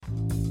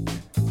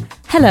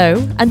Hello,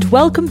 and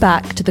welcome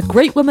back to the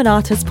Great Women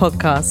Artists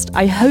podcast.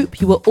 I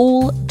hope you are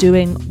all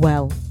doing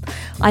well.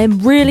 I am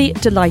really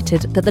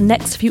delighted that the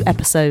next few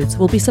episodes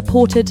will be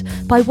supported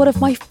by one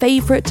of my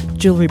favourite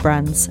jewellery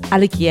brands,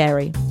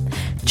 Alighieri.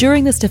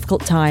 During this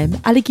difficult time,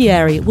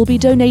 Alighieri will be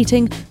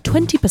donating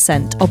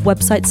 20% of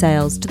website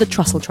sales to the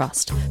Trussell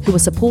Trust, who are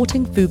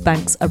supporting food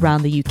banks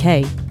around the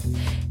UK.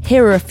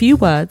 Here are a few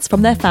words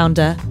from their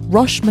founder,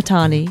 Rosh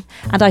Matani,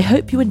 and I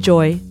hope you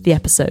enjoy the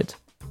episode.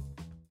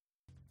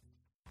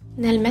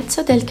 Nel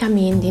mezzo del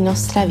cammin di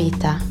nostra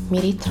vita mi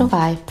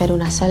ritrovai per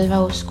una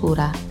selva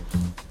oscura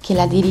che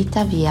la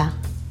diritta via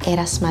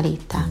era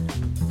smarrita.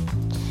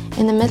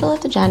 In the middle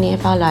of the journey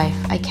of our life,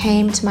 I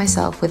came to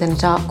myself within a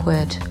dark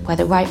wood where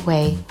the right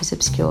way was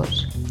obscured.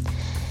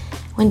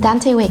 When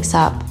Dante wakes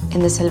up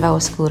in the selva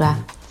oscura,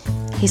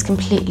 he's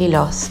completely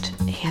lost.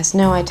 He has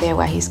no idea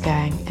where he's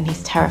going and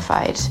he's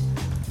terrified.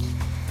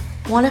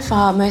 One of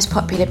our most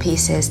popular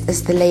pieces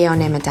is the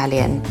Leone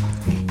Medallion,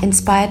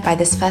 inspired by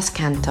this first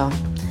canto,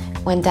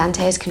 when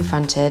Dante is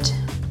confronted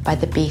by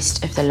the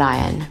beast of the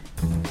lion.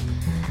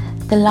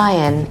 The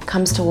lion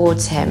comes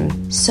towards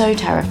him, so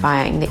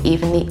terrifying that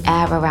even the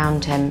air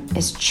around him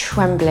is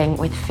trembling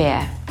with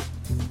fear.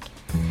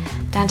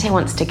 Dante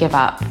wants to give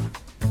up,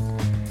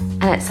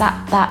 and it's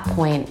at that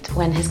point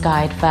when his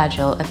guide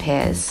Virgil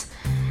appears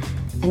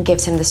and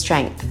gives him the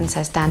strength and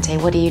says, "Dante,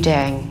 what are you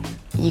doing?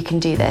 You can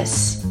do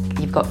this.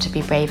 You've got to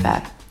be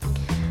braver."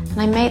 And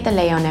I made the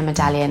Leone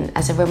Medallion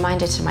as a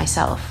reminder to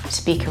myself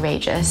to be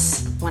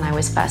courageous when I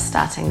was first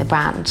starting the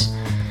brand.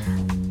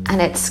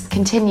 And it's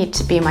continued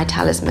to be my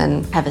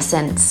talisman ever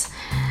since,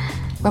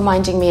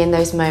 reminding me in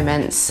those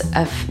moments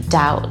of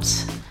doubt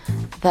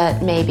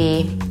that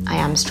maybe I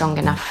am strong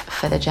enough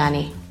for the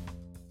journey.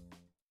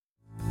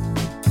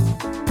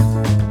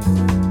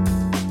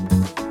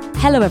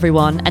 Hello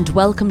everyone, and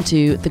welcome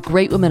to the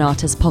Great Women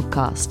Artists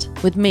podcast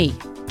with me,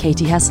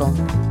 Katie Hessel.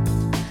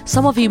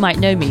 Some of you might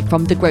know me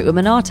from The Great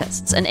Women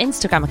Artists, an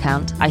Instagram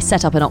account I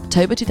set up in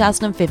October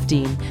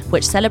 2015,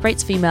 which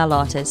celebrates female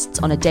artists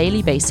on a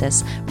daily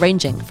basis,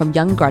 ranging from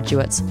young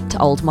graduates to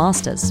old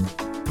masters.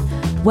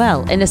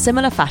 Well, in a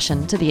similar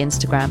fashion to the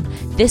Instagram,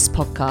 this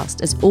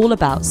podcast is all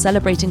about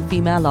celebrating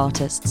female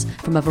artists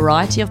from a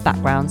variety of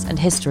backgrounds and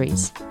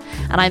histories.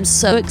 And I'm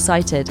so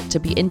excited to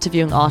be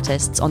interviewing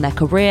artists on their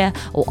career,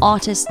 or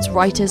artists,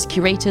 writers,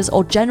 curators,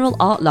 or general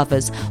art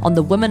lovers on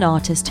the woman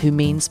artist who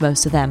means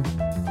most to them.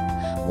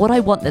 What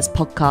I want this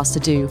podcast to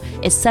do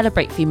is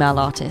celebrate female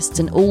artists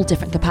in all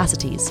different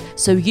capacities,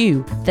 so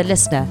you, the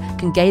listener,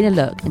 can gain a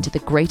look into the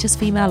greatest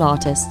female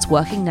artists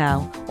working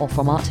now or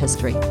from art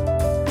history.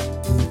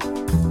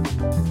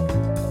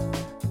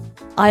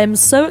 I am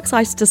so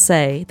excited to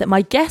say that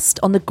my guest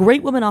on the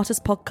Great Women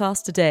Artists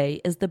podcast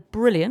today is the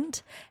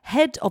brilliant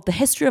head of the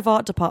History of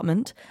Art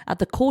department at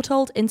the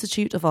Courtauld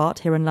Institute of Art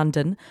here in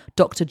London,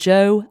 Dr.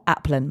 Jo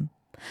Applin.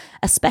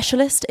 A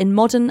specialist in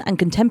modern and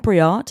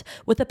contemporary art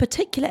with a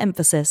particular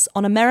emphasis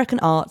on American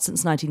art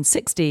since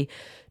 1960,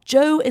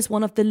 Jo is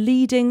one of the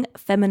leading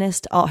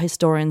feminist art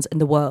historians in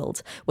the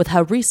world, with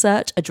her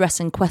research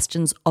addressing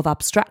questions of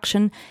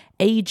abstraction,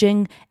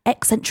 ageing,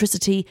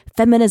 eccentricity,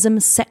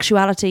 feminism,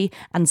 sexuality,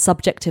 and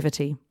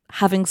subjectivity.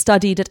 Having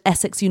studied at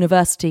Essex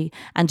University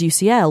and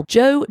UCL,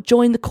 Jo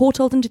joined the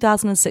Courtauld in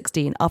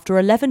 2016 after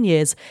 11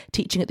 years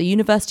teaching at the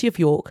University of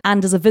York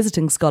and as a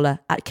visiting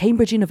scholar at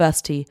Cambridge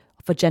University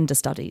for gender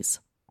studies.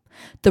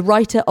 The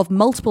writer of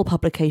multiple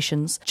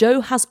publications,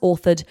 Jo has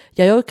authored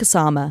Yayoi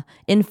Kusama,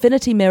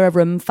 Infinity Mirror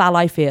Room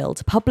Fallai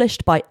Field,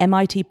 published by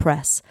MIT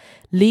Press,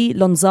 Lee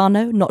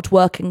Lonzano, Not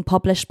Working,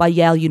 published by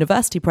Yale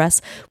University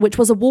Press, which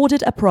was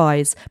awarded a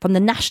prize from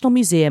the National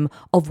Museum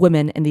of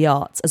Women in the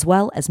Arts, as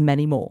well as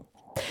many more.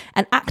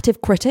 An active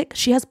critic,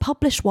 she has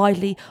published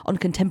widely on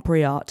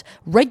contemporary art,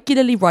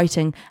 regularly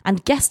writing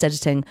and guest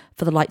editing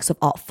for the likes of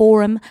Art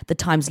Forum, the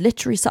Times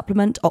Literary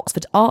Supplement,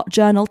 Oxford Art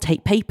Journal,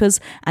 Tate Papers,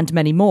 and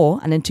many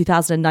more. And in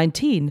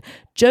 2019,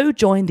 Jo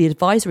joined the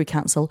advisory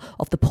council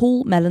of the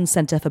Paul Mellon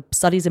Centre for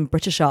Studies in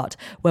British Art,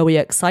 where we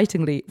are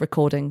excitingly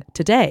recording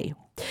today.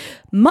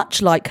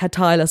 Much like her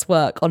tireless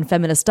work on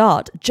feminist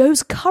art,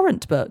 Jo's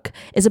current book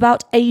is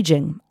about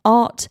ageing,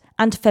 art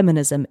and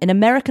feminism in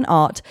American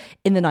art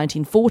in the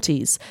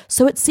 1940s.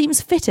 So it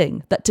seems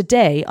fitting that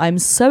today I'm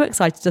so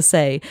excited to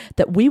say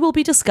that we will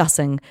be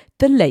discussing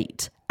the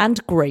late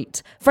and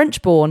great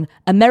French-born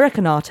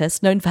American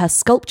artist known for her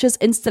sculptures,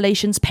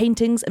 installations,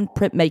 paintings and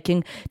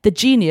printmaking, the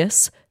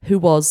genius who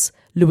was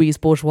Louise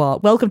Bourgeois.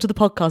 Welcome to the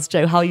podcast,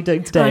 Jo. How are you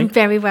doing today? I'm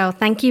very well.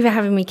 Thank you for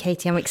having me,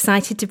 Katie. I'm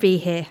excited to be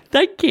here.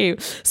 Thank you.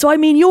 So, I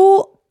mean,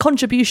 your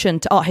contribution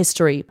to art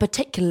history,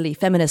 particularly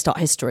feminist art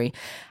history,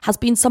 has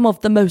been some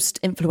of the most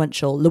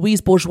influential.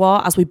 Louise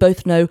Bourgeois, as we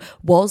both know,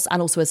 was and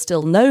also is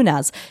still known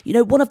as,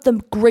 one of the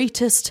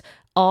greatest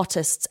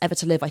artists ever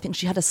to live. I think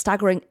she had a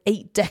staggering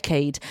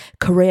 8-decade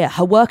career.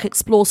 Her work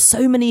explores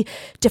so many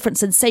different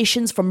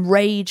sensations, from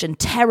rage and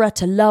terror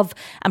to love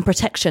and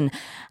protection.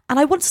 And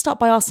I want to start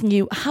by asking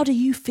you, how do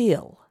you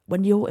feel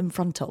when you're in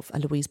front of a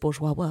Louise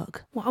Bourgeois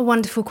work? What a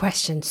wonderful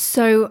question.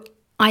 So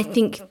I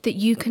think that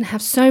you can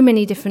have so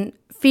many different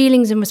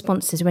feelings and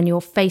responses when you're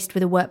faced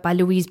with a work by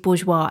Louise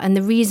Bourgeois. And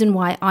the reason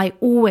why I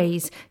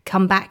always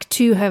come back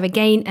to her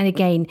again and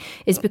again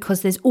is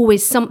because there's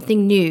always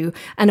something new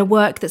and a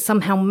work that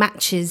somehow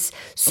matches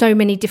so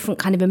many different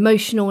kind of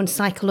emotional and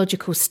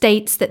psychological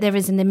states that there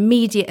is an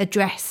immediate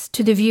address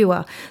to the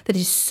viewer that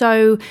is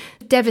so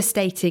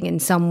devastating in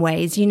some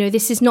ways. You know,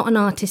 this is not an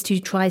artist who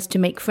tries to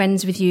make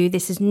friends with you.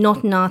 This is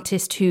not an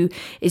artist who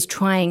is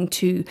trying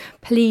to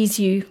please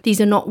you.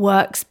 These are not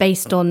works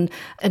based on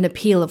an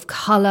appeal of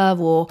colour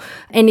or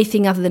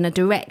anything other than a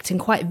direct and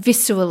quite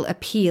visceral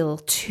appeal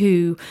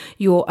to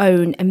your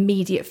own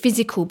immediate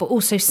physical but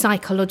also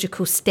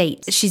psychological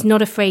state. She's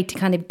not afraid to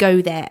kind of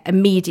go there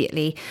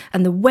immediately,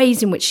 and the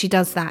ways in which she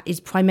does that is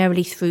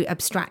primarily through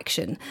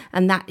abstraction,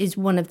 and that is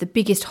one of the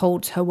biggest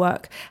holds her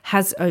work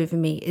has over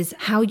me, is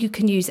how you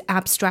can use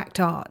abstract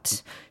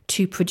art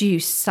to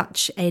produce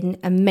such an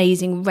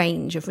amazing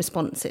range of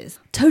responses.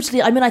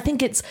 Totally. I mean, I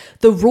think it's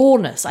the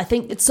rawness. I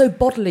think it's so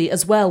bodily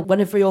as well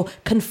whenever you're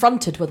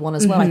confronted with one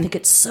as well. I think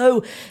it's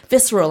so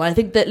visceral. I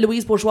think that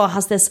Louise Bourgeois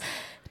has this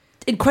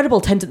incredible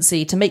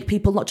tendency to make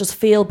people not just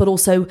feel but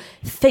also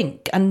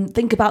think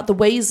about the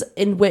ways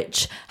in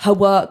which her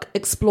work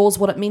explores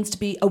what it means to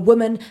be a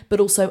woman but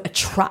also a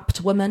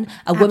trapped woman,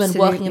 a woman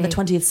working in the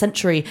 20th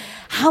century.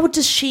 How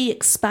does she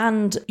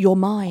expand your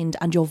mind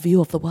and your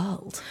view of the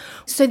world?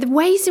 So the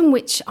ways in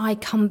which I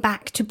come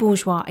back to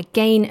Bourgeois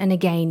again and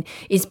again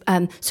is,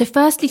 so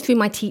firstly through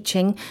my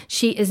teaching.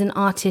 She is an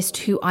artist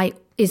who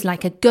is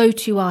like a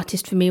go-to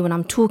artist for me when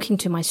I'm talking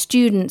to my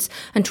students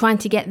and trying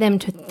to get them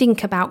to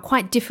think about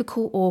quite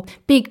difficult or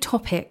big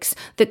topics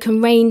that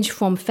can range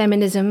from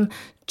feminism,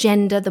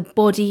 gender, the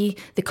body,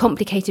 the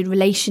complicated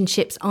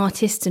relationships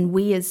artists and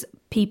we as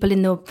people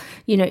in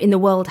the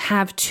world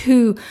have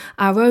to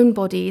our own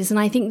bodies. And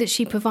I think that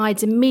she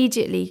provides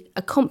immediately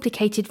a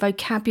complicated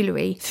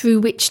vocabulary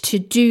through which to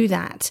do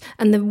that.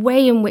 And the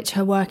way in which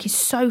her work is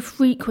so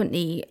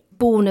frequently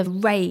born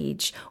of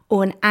rage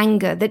or an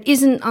anger that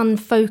isn't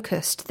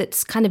unfocused,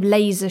 that's kind of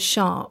laser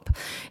sharp,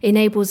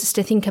 enables us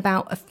to think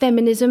about a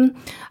feminism,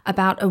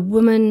 about a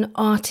woman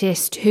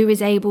artist who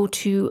is able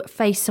to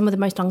face some of the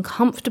most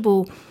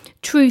uncomfortable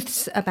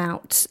truths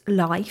about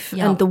life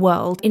and the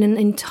world in an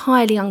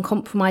entirely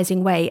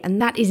uncompromising way.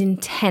 And that is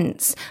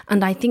intense.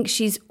 And I think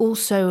she's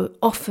also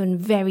often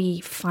very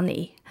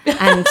funny.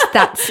 And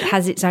that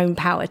has its own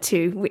power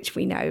too, which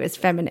we know as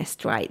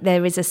feminists, right?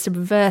 There is a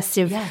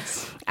subversive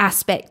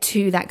aspect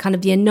to that kind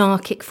of the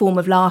anarchic form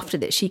of laughter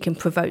that she can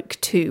provoke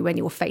too when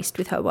you're faced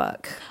with her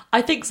work.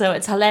 I think so.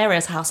 It's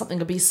hilarious how something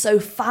can be so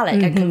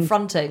phallic and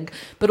confronting,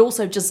 but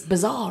also just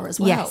bizarre as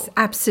well. Yes,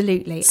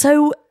 absolutely.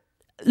 So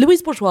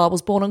Louise Bourgeois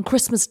was born on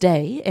Christmas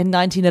Day in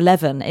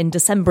 1911 in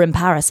December in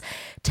Paris.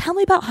 Tell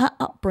me about her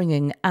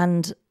upbringing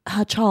and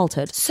her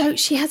childhood. So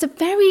she has a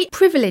very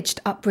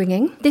privileged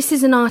upbringing. This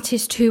is an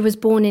artist who was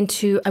born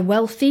into a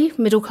wealthy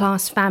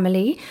middle-class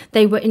family.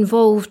 They were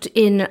involved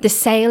in the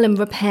sale and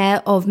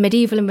repair of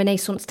medieval and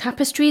Renaissance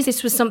tapestries.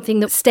 This was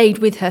something that stayed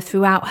with her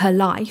throughout her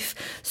life.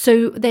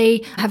 So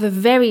they have a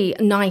very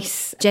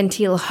nice,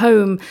 genteel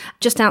home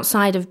just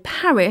outside of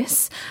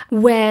Paris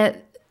where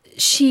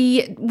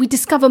we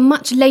discover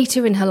much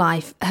later in her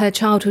life, her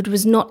childhood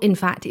was not, in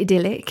fact,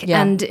 idyllic. Yeah.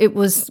 And it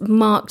was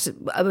marked,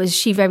 as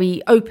she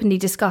very openly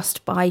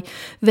discussed, by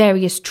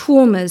various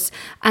traumas.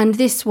 And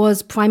this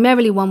was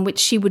primarily one which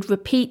she would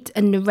repeat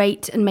and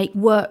narrate and make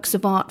works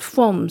of art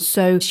from.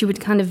 So she would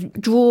kind of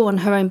draw on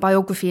her own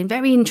biography in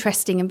very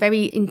interesting and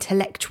very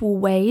intellectual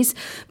ways.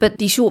 But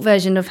the short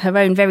version of her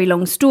own very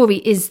long story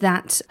is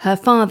that her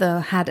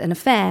father had an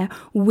affair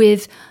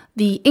with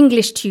the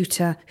English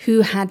tutor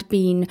who had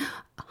been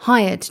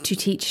hired to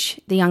teach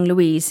the young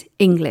Louise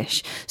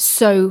English.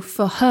 So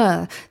for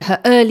her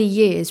early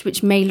years,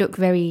 which may look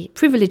very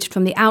privileged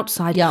from the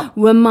outside,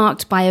 were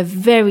marked by a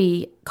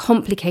very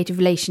complicated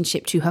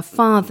relationship to her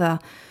father,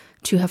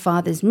 to her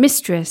father's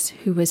mistress,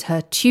 who was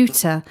her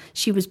tutor.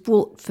 She was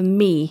brought for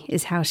me,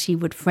 is how she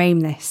would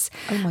frame this.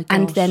 Oh my gosh.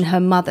 And then her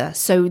mother.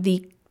 So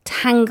the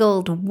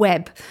tangled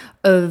web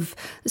of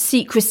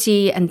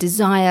secrecy and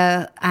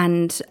desire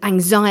and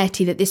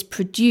anxiety that this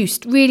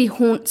produced really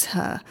haunts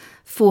her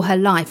for her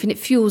life, and it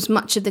fuels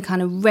much of the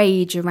kind of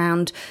rage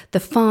around the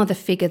father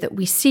figure that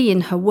we see in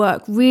her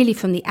work really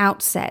from the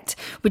outset,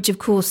 which of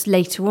course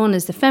later on,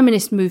 as the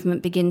feminist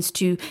movement begins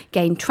to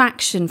gain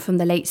traction from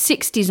the late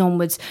 60s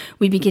onwards,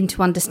 we begin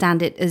to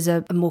understand it as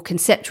a more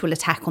conceptual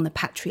attack on the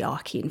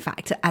patriarchy, in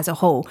fact, as a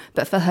whole.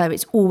 But for her,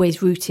 it's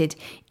always rooted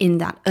in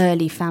that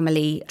early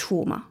family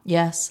trauma.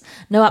 Yes.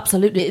 No,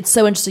 absolutely. It's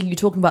so interesting you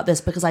talking about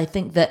this, because I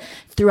think that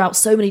throughout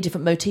so many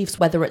different motifs,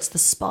 whether it's the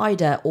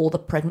spider or the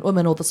pregnant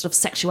woman or the sort of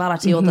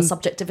sexuality or the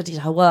subjectivity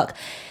to her work,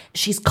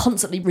 she's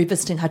constantly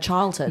revisiting her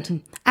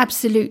childhood.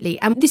 Absolutely.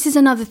 And this is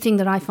another thing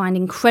that I find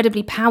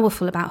incredibly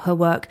powerful about her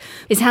work,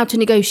 is how to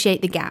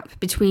negotiate the gap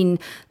between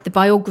the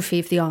biography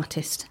of the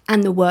artist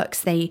and the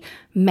works they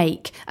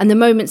make. And the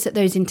moments that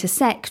those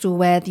intersect, or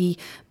where the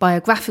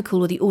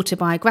biographical or the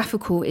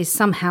autobiographical is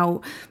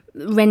somehow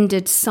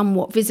rendered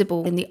somewhat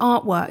visible in the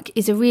artwork,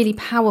 is a really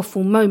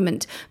powerful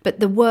moment. But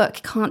the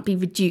work can't be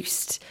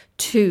reduced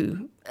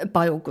to a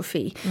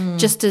biography,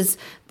 just as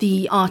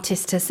the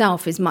artist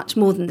herself is much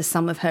more than the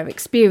sum of her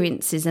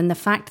experiences. And the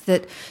fact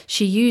that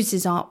she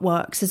uses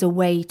artworks as a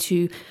way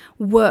to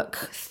work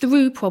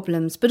through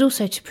problems, but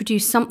also to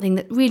produce something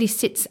that really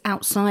sits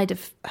outside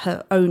of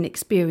her own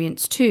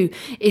experience too,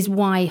 is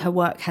why her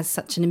work has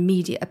such an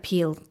immediate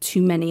appeal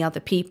to many other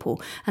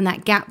people. And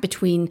that gap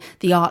between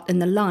the art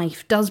and the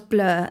life does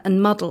blur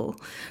and muddle.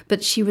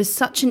 But she was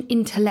such an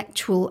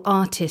intellectual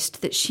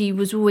artist that she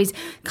was always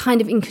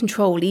kind of in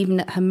control, even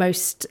at her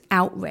most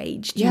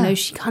outraged. You know,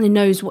 she kind of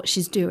knows what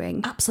she's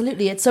doing.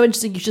 Absolutely. It's so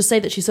interesting you should say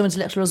that she's so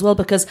intellectual as well,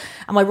 because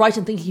am I right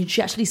in thinking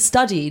she actually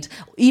studied,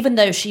 even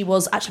though she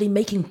was actually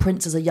making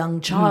prints as a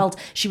young child,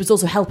 she was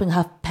also helping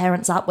her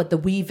parents out with the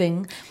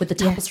weaving, with the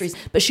tapestries,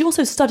 but she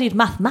also studied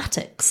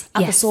mathematics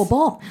at the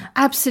Sorbonne.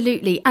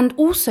 Absolutely. And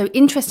also,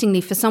 interestingly,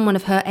 for someone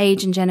of her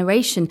age and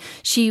generation,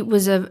 she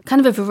was a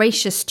kind of a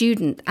voracious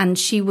student, and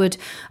she would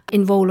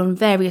enroll on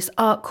various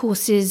art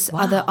courses,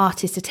 other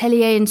artist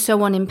atelier and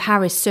so on in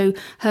Paris. So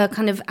her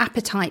kind of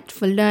appetite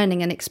for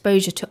learning and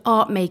exposure to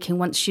art making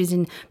once she was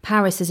in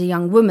Paris as a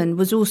young woman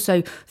was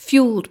also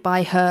fueled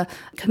by her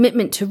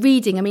commitment to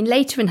reading. I mean,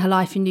 later in her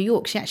life in New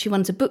York, she actually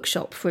runs a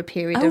bookshop for a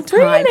period of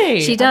time.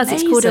 Really? She does.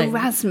 Amazing. It's called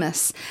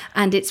Erasmus,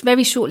 and it's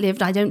very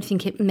short-lived. I don't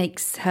think it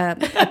makes her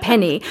a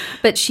penny,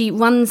 but she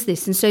runs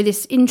this. And so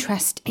this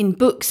interest in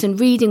books and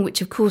reading,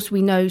 which of course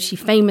we know she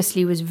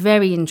famously was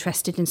very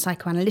interested in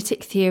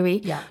psychoanalytic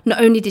theory. Yeah.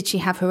 Not only did she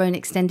have her own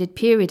extended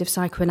period of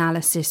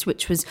psychoanalysis,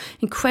 which was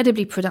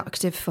incredibly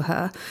productive for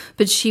her,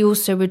 but she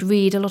also would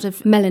read a lot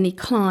of Melanie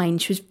Klein.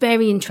 She was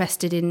very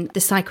interested in the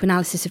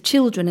psychoanalysis of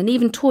children, and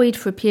even toyed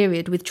for a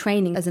period with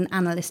training as an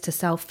analyst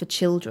herself for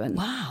children.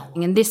 Wow.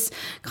 And this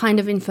kind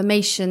of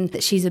information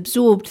that she's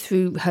absorbed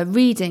through her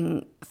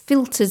reading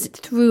filters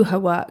through her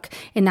work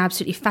in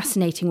absolutely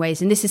fascinating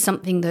ways. And this is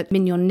something that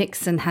Mignon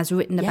Nixon has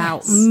written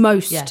about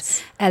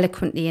most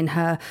eloquently in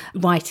her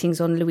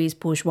writings on Louise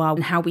Bourgeois,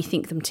 and how we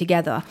think them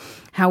together,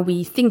 how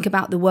we think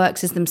about the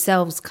works as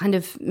themselves kind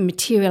of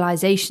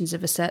materializations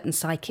of a certain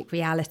psychic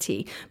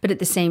reality, but at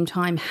the same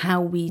time how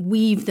we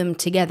weave them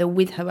together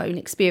with her own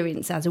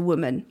experience as a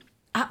woman.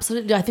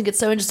 Absolutely. I think it's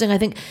so interesting. I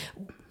think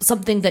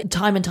something that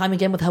time and time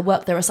again with her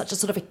work, there is such a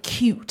sort of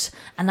acute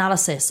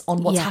analysis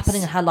on what's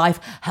happening in her life,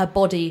 her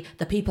body,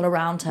 the people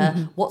around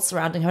her, what's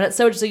surrounding her. And it's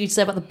so interesting you to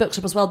say about the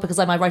bookshop as well, because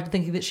am I right in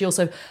thinking that she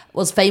also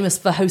was famous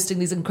for hosting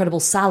these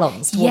incredible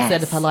salons towards the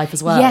end of her life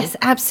as well? Yes,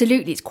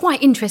 absolutely. It's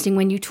quite interesting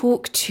when you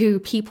talk to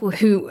people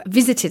who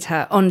visited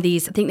her on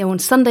these, I think they were on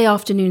Sunday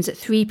afternoons at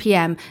 3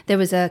 p.m. There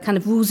was a kind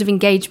of rules of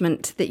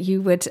engagement that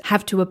you would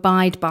have to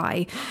abide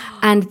by.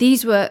 And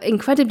these were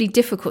incredibly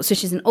difficult. So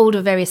she's an older,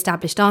 very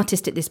established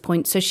artist at this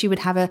point. So she would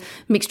have a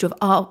mixture of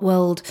art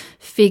world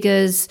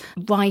figures,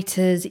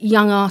 writers,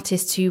 young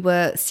artists who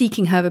were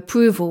seeking her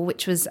approval,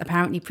 which was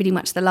apparently pretty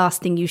much the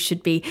last thing you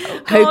should be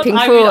hoping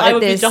for I at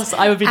would this.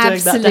 I would be doing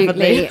that,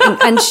 definitely.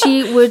 and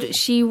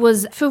she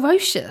was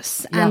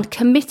ferocious and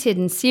committed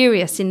and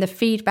serious in the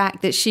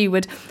feedback that she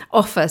would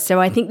offer. So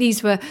I think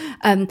these were,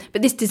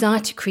 but this desire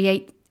to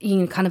create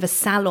kind of a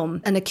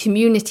salon and a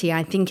community,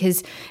 I think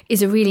is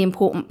a really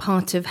important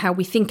part of how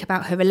we think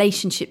about her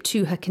relationship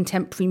to her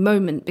contemporary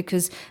moment,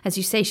 because as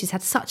you say, she's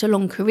had such a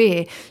long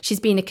career. She's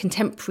been a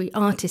contemporary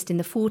artist in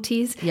the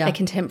 40s, a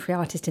contemporary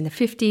artist in the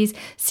 50s,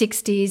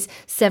 60s,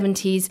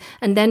 70s,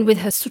 and then with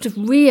her sort of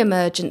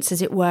re-emergence,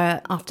 as it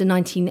were, after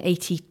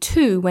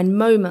 1982, when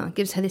MoMA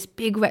gives her this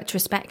big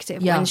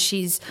retrospective when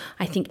she's,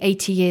 I think,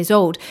 80 years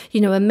old.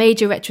 You know, a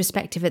major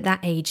retrospective at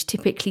that age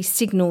typically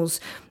signals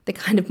the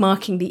kind of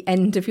marking the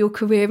end of your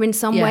career in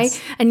some way.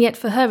 And yet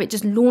for her, it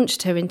just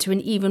launched her into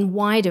an even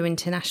wider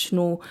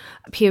international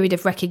period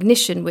of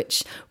recognition,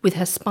 which with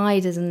her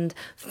spiders and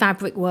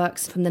fabric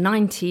works from the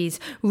 90s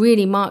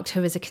really marked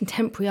her as a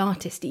contemporary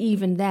artist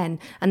even then.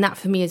 And that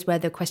for me is where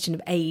the question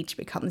of age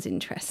becomes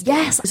interesting.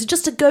 Yes. So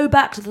just to go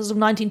back to the sort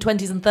of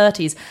 1920s and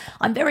 30s,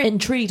 I'm very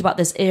intrigued about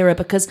this era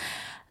because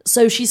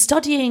so she's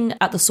studying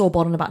at the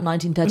Sorbonne in about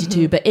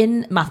 1932, but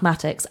in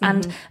mathematics.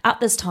 And at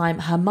this time,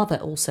 her mother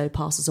also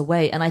passes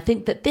away. And I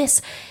think that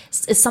this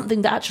is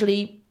something that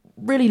actually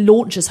really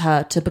launches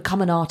her to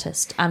become an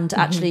artist and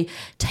actually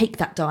take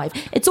that dive.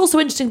 It's also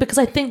interesting because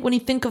I think when you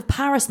think of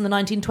Paris in the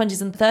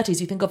 1920s and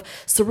 30s, you think of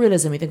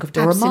surrealism, you think of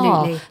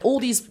Duramar, all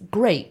these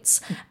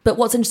greats. But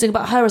what's interesting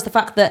about her is the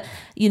fact that,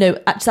 you know,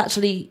 it's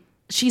actually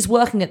she's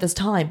working at this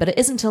time, but it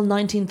isn't until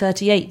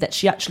 1938 that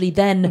she actually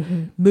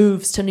then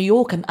moves to New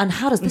York. And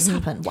how does this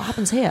happen? What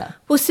happens here?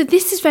 Well, so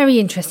this is very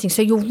interesting.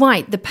 So you're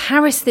right. The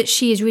Paris that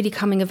she is really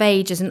coming of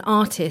age as an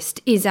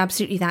artist is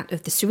absolutely that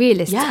of the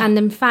Surrealists. Yeah. And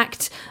in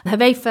fact, her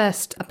very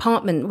first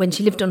apartment when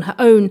she lived on her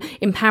own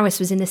in Paris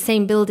was in the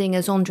same building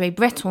as André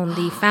Breton,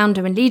 the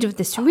founder and leader of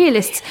the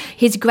Surrealists,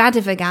 his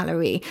Gradiva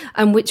gallery,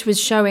 which was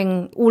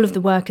showing all of the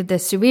work of the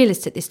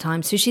Surrealists at this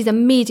time. So she's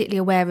immediately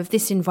aware of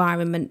this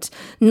environment.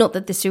 Not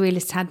that the Surrealists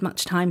surrealists had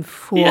much time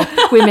for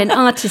women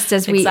artists,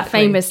 as we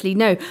famously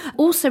know.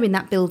 Also in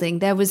that building,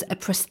 there was a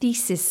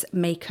prosthesis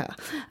maker.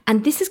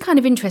 And this is kind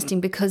of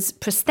interesting because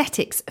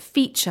prosthetics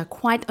feature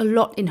quite a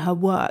lot in her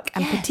work,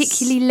 and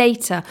particularly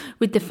later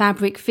with the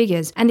fabric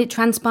figures. And it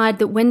transpired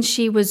that when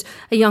she was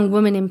a young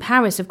woman in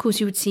Paris, of course,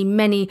 you would see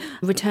many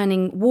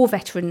returning war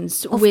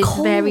veterans with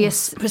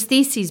various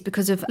prostheses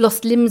because of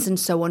lost limbs and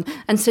so on.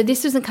 And so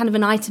this was a kind of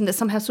an item that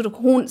somehow sort of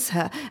haunts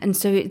her. And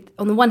so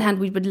on the one hand,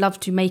 we would love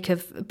to make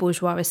of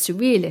Bourgeois a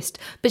surrealist,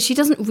 but she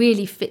doesn't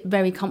really fit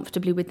very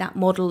comfortably with that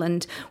model.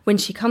 And when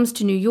she comes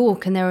to New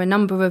York, and there are a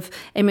number of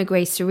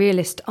émigré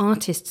surrealist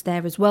artists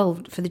there as well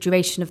for the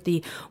duration of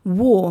the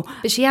war,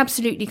 but she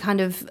absolutely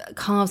kind of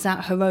carves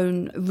out her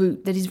own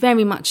route that is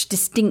very much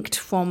distinct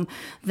from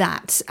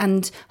that.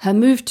 And her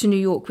move to New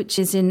York, which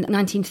is in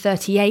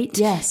 1938.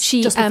 Yes,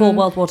 just before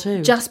World War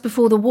II. Just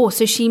before the war.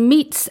 So she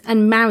meets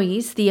and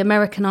marries the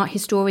American art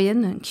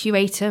historian and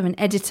curator and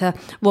editor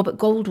Robert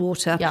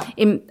Goldwater. Yeah.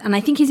 And I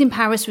think he's in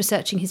Paris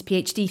researching his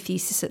PhD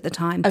thesis at the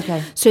time.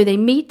 Okay. So they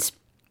meet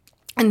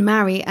and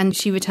marry, and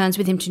she returns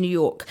with him to New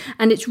York.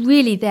 And it's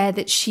really there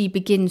that she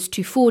begins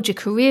to forge a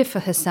career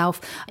for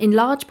herself, in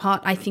large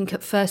part, I think,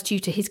 at first due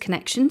to his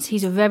connections.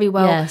 He's a very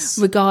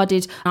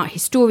well-regarded art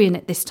historian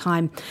at this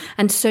time.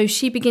 And so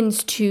she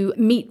begins to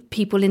meet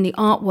people in the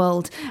art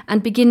world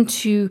and begin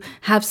to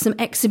have some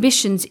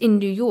exhibitions in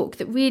New York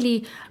that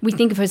really, we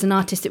think of her as an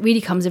artist that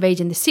really comes of age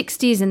in the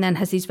 60s and then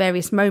has these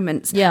various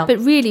moments. Yeah. But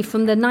really,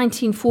 from the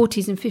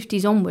 1940s and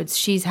 50s onwards,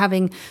 she's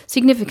having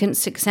significant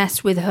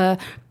success with her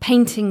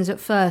paintings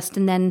at first,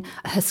 and then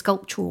her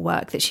sculptural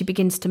work that she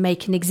begins to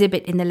make and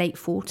exhibit in the late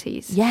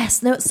 40s.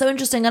 Yes, no, it's so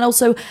interesting. And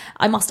also,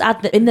 I must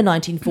add that in the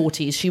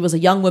 1940s, she was a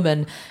young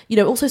woman,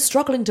 also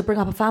struggling to bring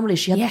up a family.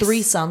 She had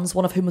 3 sons,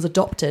 one of whom was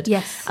adopted.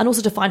 Yes. And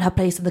also to find her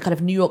place in the kind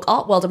of New York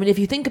art world. I mean, if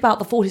you think about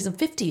the 40s and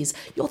 50s,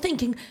 you're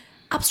thinking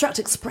abstract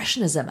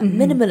expressionism and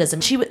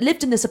minimalism. She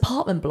lived in this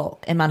apartment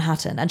block in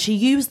Manhattan, and she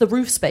used the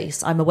roof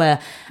space, I'm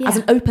aware, as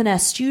an open-air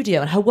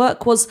studio. And her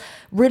work was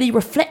really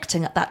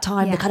reflecting at that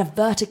time the kind of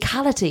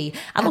verticality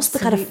and also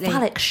the kind of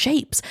phallic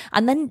shapes.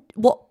 And then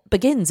what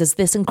begins as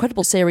this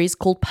incredible series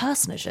called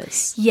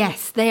Personages.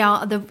 Yes, they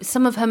are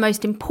some of her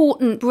most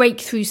important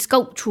breakthrough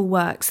sculptural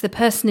works, the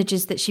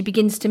personages that she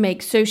begins to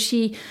make. So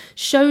she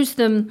shows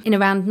them in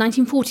around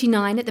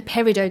 1949 at the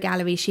Peridot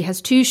Gallery. She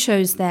has 2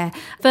 shows there.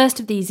 First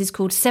of these is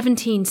called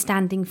 17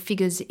 Standing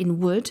Figures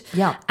in Wood.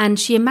 Yeah. And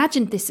she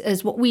imagined this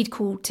as what we'd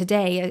call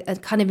today a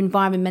kind of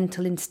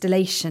environmental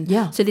installation.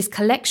 Yeah. So this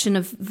collection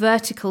of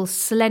vertical,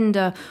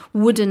 slender,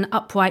 wooden,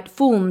 upright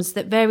forms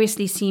that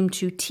variously seem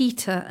to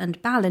teeter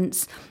and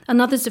balance, and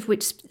others of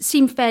which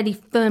seem fairly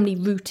firmly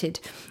rooted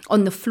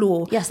on the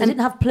floor. Yes, they didn't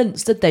have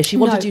plinths, did they? She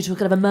wanted you to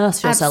kind of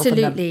immerse yourself in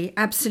them.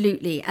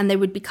 Absolutely. And they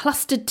would be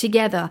clustered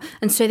together,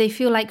 and so they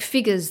feel like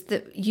figures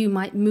that you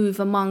might move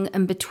among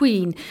and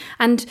between.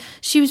 And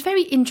she was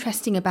very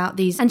interesting about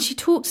these, and she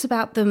talks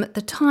about them at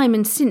the time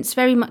and since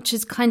very much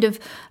as kind of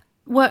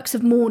works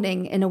of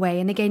mourning in a way.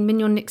 And again,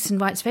 Mignon Nixon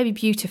writes very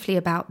beautifully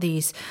about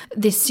this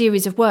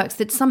series of works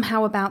that's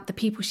somehow about the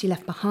people she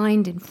left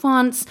behind in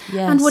France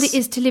and what it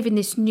is to live in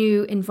this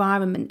new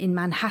environment in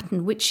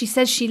Manhattan, which she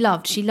says she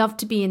loved. She loved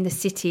to be in the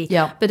city.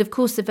 Yeah. But of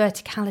course, the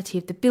verticality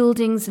of the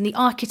buildings and the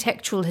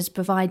architectural has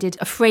provided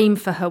a frame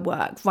for her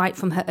work, right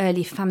from her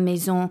early femme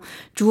maison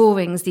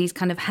drawings, these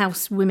kind of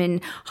house women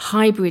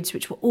hybrids,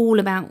 which were all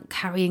about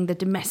carrying the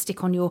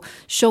domestic on your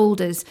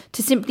shoulders,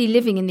 to simply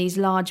living in these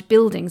large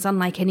buildings,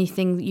 unlike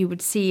anything that you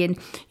would see in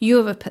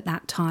Europe at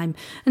that time.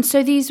 And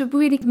so these are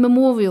really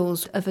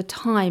memorials of a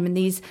time, and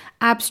these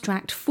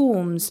abstract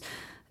forms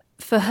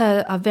for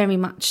her are very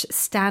much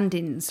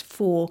stand-ins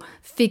for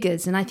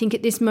figures. And I think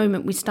at this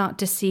moment we start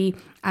to see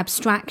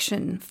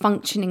abstraction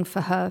functioning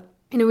for her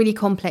in a really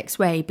complex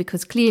way,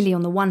 because clearly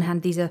on the one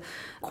hand these are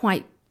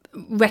quite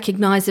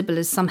recognisable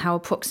as somehow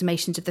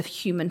approximations of the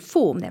human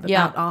form. They're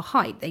about our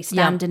height. They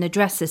stand and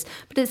address us.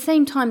 But at the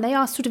same time, they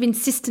are sort of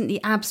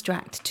insistently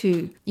abstract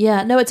too.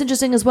 Yeah, no, it's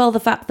interesting as well, the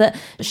fact that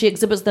she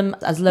exhibits them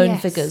as lone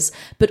figures,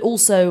 but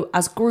also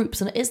as groups.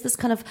 And it is this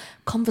kind of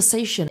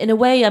conversation. In a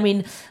way, I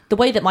mean, the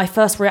way that my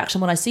first reaction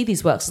when I see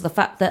these works is the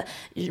fact that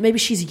maybe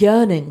she's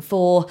yearning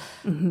for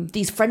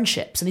these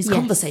friendships and these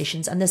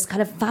conversations and this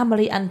kind of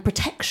family and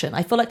protection.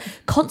 I feel like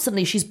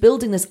constantly she's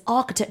building this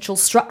architectural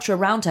structure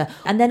around her.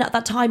 And then at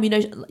that time,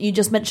 you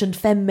just mentioned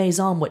Femme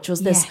Maison, which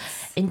was this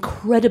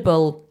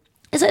incredible...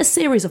 Is it a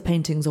series of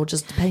paintings or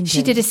just paintings?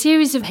 She did a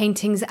series of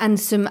paintings and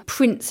some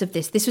prints of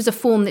this. This was a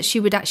form that she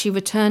would actually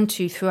return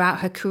to throughout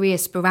her career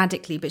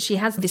sporadically, but she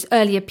has this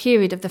earlier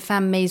period of the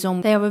Femme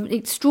Maison. They are an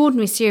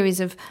extraordinary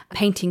series of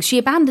paintings. She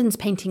abandons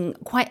painting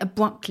quite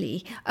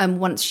abruptly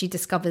once she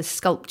discovers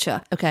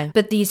sculpture. Okay.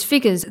 But these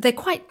figures, they're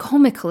quite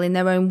comical in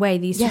their own way.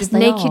 These sort of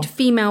naked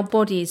female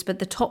bodies, but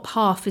the top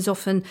half is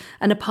often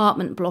an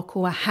apartment block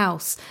or a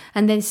house.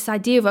 And there's this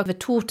idea of a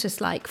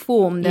tortoise-like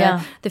form.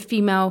 The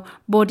female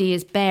body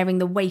is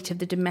bearing the weight of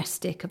the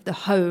domestic, of the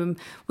home,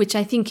 which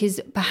I think is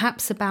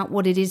perhaps about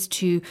what it is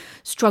to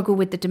struggle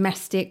with the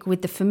domestic,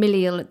 with the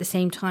familial, at the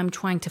same time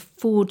trying to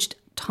forge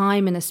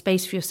time and a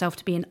space for yourself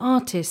to be an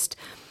artist.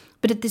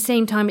 But at the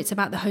same time, it's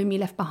about the home you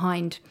left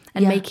behind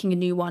and making a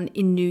new one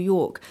in New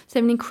York. So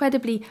an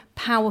incredibly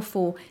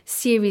powerful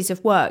series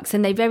of works,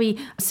 and they very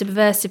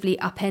subversively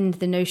upend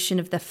the notion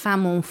of the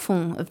femme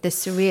enfant of the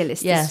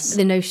surrealists. Yes.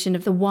 The notion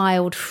of the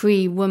wild,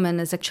 free woman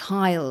as a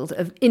child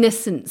of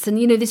innocence. And,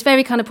 this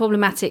very kind of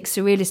problematic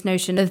surrealist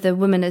notion of the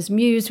woman as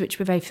muse, which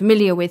we're very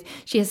familiar with.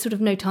 She has sort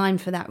of no time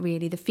for that,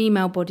 really. The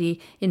female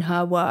body in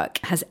her work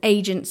has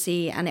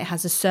agency, and it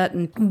has a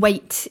certain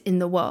weight in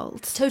the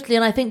world. Totally.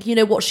 And I think,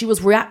 what she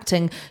was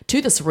reacting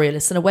to the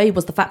surrealists in a way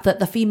was the fact that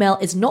the female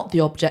is not the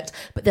object,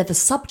 but they're the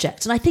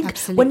subject. And I think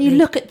when you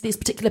look at this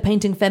particular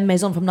painting, Femme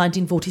Maison from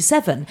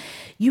 1947,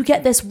 you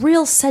get this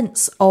real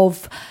sense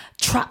of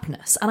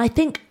trapness. And I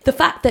think the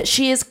fact that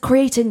she is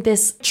creating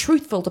this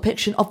truthful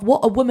depiction of what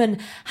a woman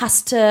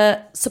has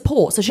to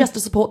support. So she has to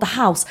support the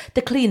house,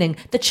 the cleaning,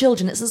 the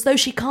children. It's as though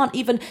she can't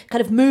even kind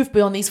of move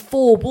beyond these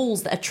four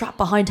walls that are trapped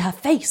behind her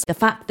face. The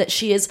fact that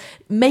she is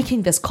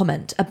making this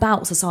comment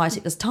about society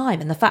at this time,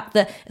 and the fact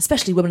that,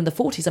 especially women in the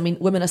 40s, I mean,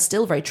 women are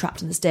still very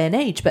trapped in this day and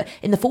age, but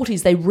in the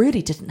 40s, they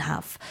really didn't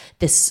have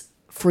this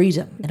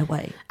freedom in a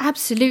way.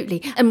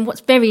 Absolutely. And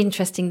what's very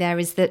interesting there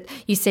is that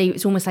you say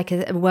it's almost like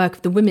a work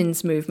of the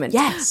women's movement.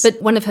 Yes.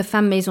 But one of her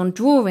Femme Maison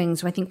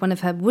drawings, or I think one of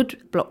her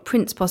woodblock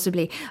prints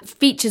possibly,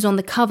 features on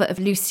the cover of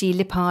Lucie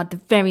Lippard, the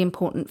very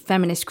important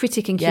feminist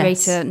critic and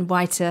curator and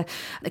writer,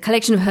 a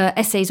collection of her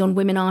essays on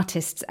women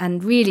artists.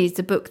 And really it's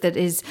a book that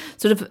is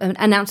sort of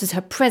announces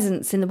her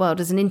presence in the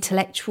world as an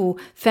intellectual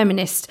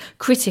feminist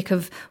critic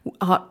of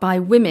art by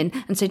women.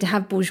 And so to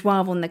have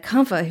Bourgeois on the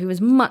cover, who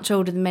was much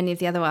older than many of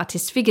the other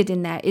artists figured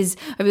in there, is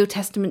a real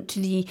testament to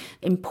the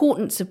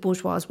importance of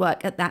Bourgeois'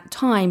 work at that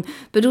time,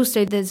 but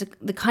also there's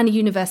the kind of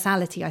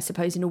universality, I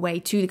suppose, in a way,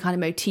 to the kind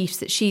of motifs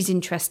that she's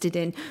interested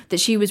in,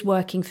 that she was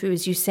working through,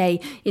 as you say,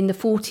 in the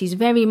 40s,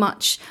 very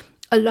much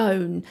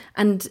alone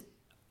and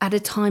at a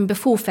time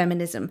before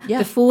feminism,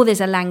 before there's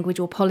a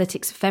language or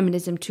politics of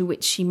feminism to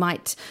which she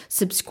might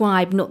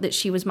subscribe. Not that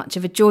she was much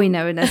of a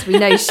joiner, and as we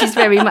know, she's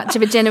very much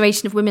of a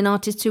generation of women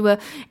artists who were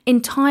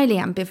entirely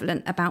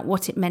ambivalent about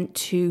what it meant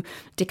to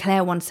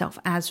declare oneself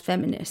as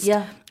feminist,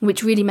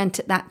 which really meant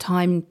at that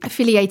time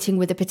affiliating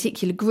with a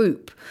particular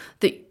group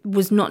that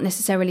was not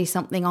necessarily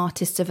something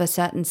artists of a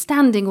certain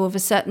standing or of a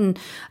certain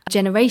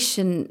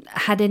generation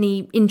had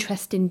any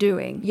interest in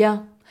doing. Yeah.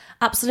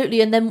 Absolutely.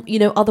 And then,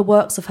 other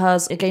works of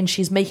hers, again,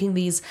 she's making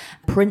these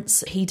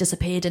prints. He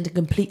disappeared into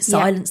complete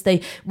silence.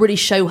 They really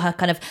show her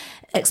kind of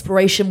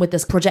exploration with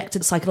this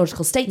projected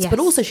psychological states. But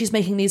also she's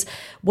making these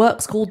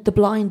works called The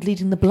Blind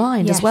Leading the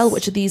Blind as well,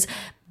 which are these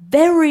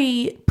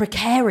very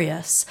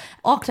precarious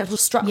architectural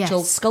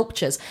structural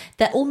sculptures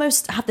that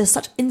almost have this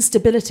such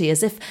instability,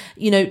 as if,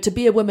 to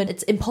be a woman,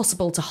 it's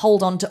impossible to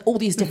hold on to all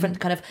these different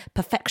kind of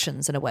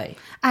perfections in a way.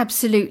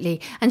 Absolutely.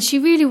 And she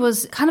really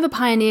was kind of a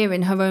pioneer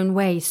in her own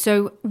way.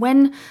 So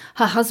when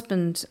her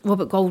husband,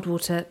 Robert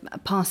Goldwater,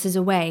 passes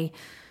away,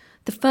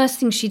 the first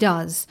thing she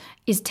does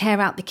is tear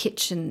out the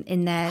kitchen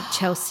in their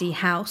Chelsea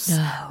house,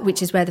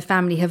 which is where the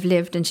family have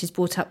lived, and she's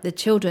brought up the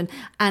children.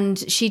 And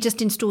she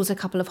just installs a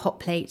couple of hot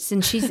plates.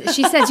 And she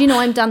says,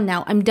 I'm done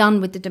now. I'm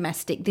done with the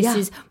domestic. This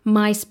is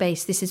my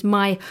space. This is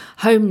my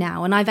home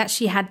now. And I've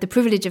actually had the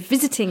privilege of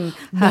visiting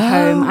her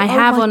home. I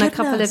have on a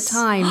couple of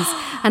times.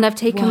 And I've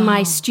taken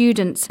my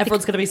students.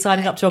 Everyone's going to be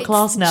signing up to your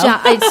class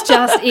now.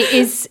 It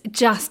is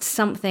just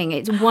something.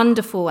 It's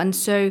wonderful. And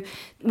so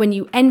when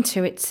you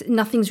enter,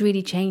 nothing's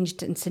really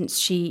changed since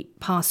she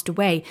passed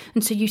away.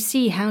 And so you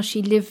see how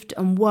she lived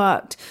and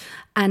worked,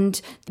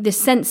 and the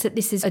sense that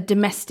this is a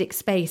domestic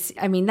space.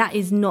 I mean, that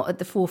is not at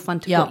the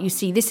forefront of what you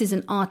see. This is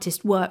an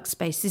artist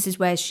workspace. This is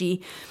where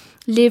she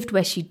lived,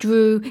 where she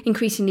drew,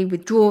 increasingly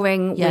with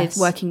drawing, with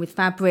working with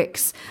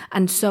fabrics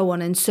and so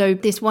on. And so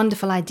this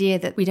wonderful idea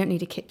that we don't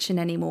need a kitchen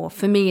anymore,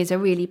 for me, is a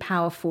really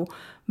powerful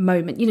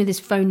moment. There's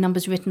phone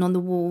numbers written on the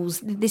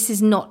walls. This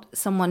is not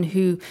someone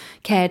who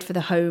cared for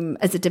the home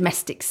as a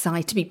domestic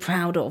site to be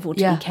proud of or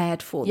to be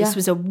cared for. This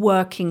was a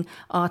working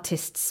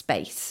artist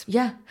space.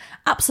 Yeah,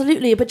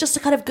 absolutely. But just to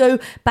kind of go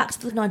back to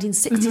the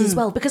 1960s as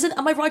well, because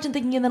am I right in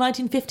thinking in the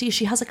 1950s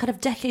she has a kind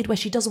of decade where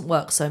she doesn't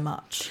work so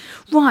much?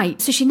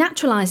 Right. So she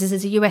naturalises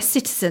as a US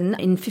citizen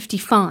in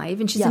 55,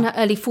 and she's in her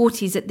early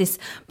 40s at this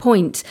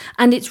point.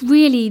 And it's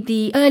really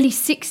the early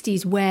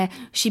 60s where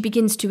she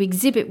begins to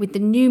exhibit with the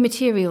new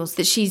materials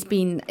that she's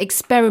been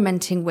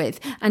experimenting with,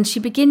 and she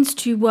begins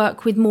to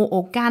work with more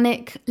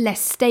organic,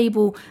 less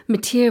stable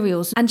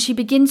materials, and she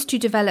begins to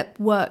develop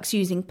works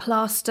using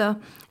plaster,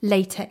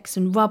 latex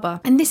and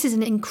rubber. And this is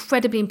an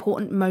incredibly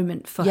important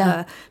moment for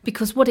her,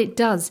 because what it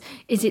does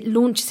is it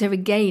launches her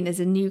again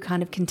as a new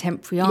kind of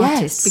contemporary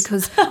artist,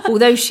 because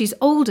although she's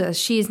older,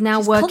 she is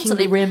now working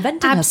constantly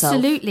reinventing herself.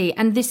 Absolutely.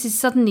 And this is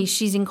suddenly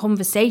she's in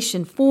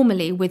conversation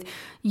formally with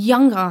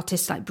young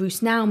artists like Bruce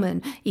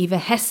Nauman, Eva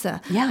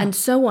Hesse, and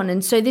so on.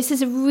 And so this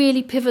is a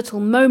really pivotal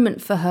moment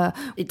for her.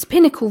 It's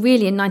pinnacle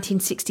really in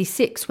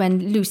 1966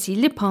 when Lucie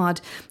Lippard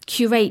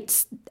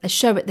curates a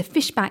show at the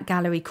Fishback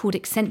Gallery called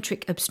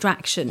Eccentric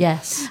Abstraction.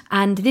 Yes.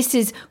 And this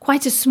is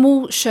quite a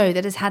small show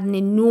that has had an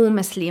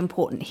enormously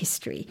important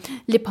history.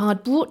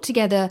 Lippard brought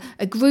together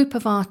a group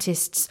of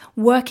artists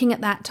working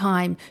at that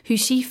time who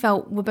she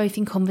felt were both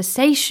in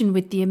conversation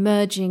with the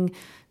emerging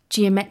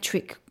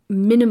geometric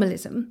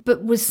minimalism,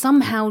 but was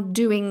somehow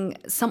doing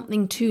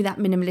something to that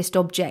minimalist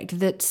object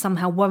that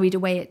somehow worried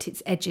away at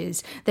its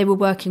edges. They were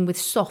working with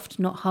soft,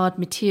 not hard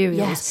materials.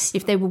 Yes.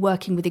 If they were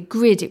working with a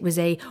grid, it was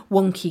a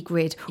wonky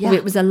grid, Yeah. or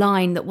it was a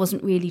line that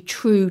wasn't really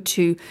true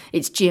to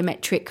its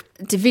geometric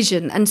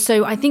division. And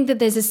so I think that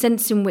there's a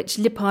sense in which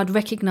Lippard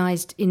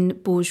recognised in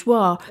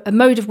Bourgeois a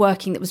mode of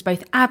working that was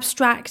both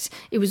abstract,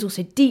 it was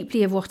also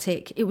deeply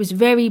erotic, it was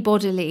very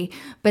bodily,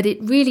 but it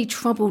really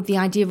troubled the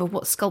idea of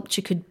what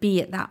sculpture could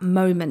be at that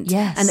moment.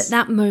 Yes. And at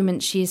that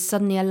moment, she is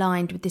suddenly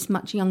aligned with this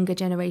much younger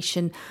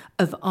generation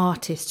of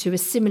artists who are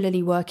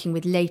similarly working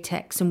with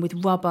latex and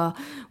with rubber,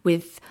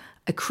 with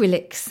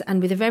acrylics,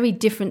 and with a very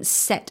different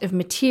set of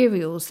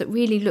materials that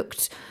really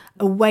looked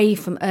away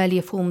from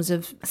earlier forms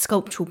of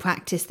sculptural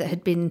practice that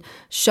had been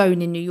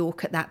shown in New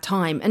York at that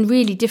time, and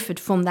really differed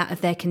from that of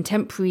their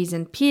contemporaries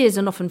and peers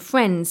and often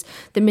friends,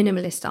 the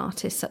minimalist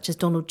artists such as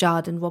Donald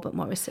Judd and Robert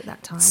Morris at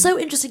that time. So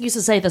interesting you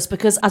to say this,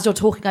 because as you're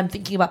talking, I'm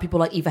thinking about people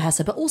like Eva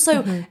Hesse, but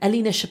also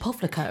Elena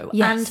Shapovnikov,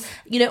 Yes.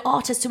 and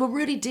artists who are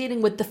really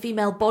dealing with the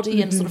female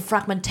body and sort of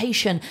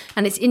fragmentation.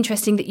 And it's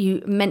interesting that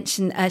you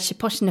mention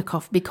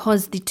Shaposhnikov,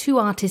 because the two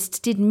artists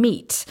did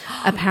meet,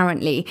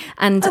 apparently.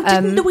 And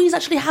Didn't Louise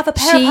actually have a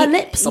pair of her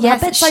lips on her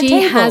bedside she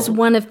table? has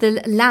one of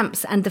the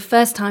lamps. And the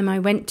first time I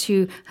went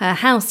to her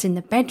house in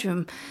the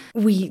bedroom,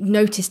 we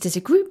noticed as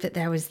a group that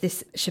there was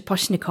this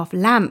Shaposhnikov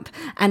lamp.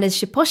 And as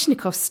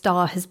Shaposhnikov's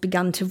star has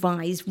begun to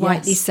rise,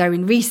 rightly so,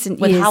 in recent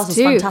With years House's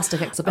too.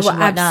 fantastic exhibition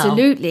right now.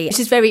 Absolutely. Which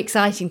is very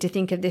exciting to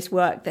think of this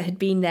work that had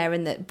been there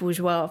and that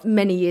Bourgeois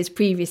many years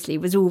previously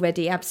was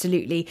already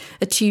absolutely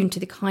attuned to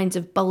the kinds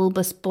of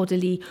bulbous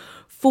bodily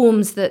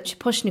forms that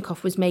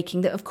Shaposhnikov was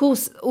making, that of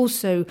course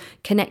also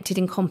connected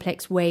in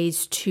complex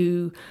ways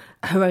to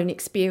her own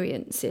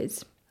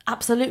experiences.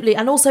 Absolutely.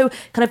 And also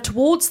kind of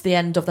towards the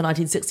end of the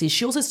 1960s,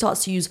 she also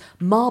starts to use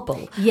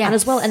marble. Yes. And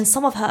as well, and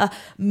some of her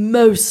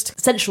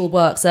most sensual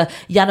works are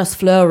Janus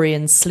Fleury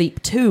and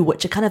Sleep 2,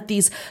 which are kind of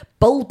these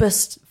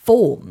bulbous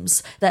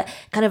forms that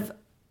kind of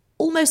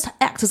almost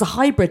act as a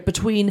hybrid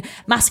between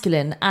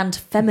masculine and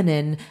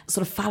feminine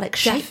sort of phallic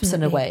shapes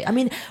in a way. I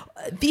mean,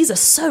 these are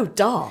so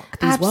dark,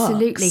 these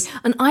Absolutely. works.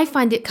 And I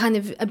find it kind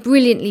of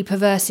brilliantly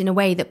perverse in a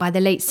way that by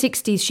the late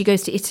 60s, she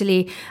goes to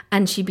Italy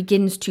and she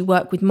begins to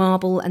work with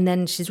marble, and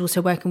then she's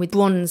also working with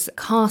bronze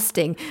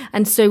casting.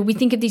 And so we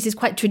think of these as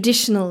quite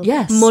traditional,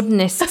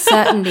 modernist,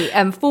 certainly,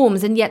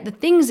 forms. And yet the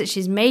things that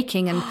she's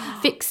making and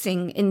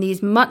fixing in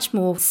these much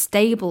more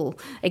stable,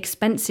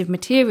 expensive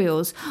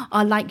materials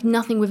are like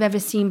nothing we've ever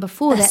seen before.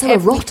 They're so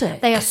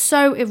erotic. They are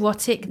so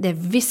erotic. They're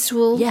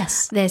visceral.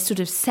 Yes. They're sort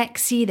of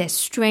sexy. They're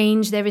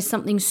strange. There is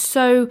something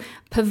so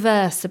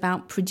perverse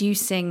about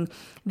producing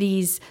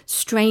these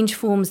strange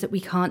forms that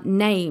we can't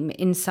name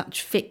in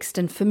such fixed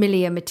and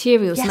familiar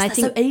materials. Yes, and I they're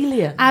think so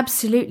alien.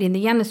 Absolutely. And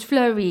the Janus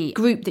Fleury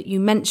group that you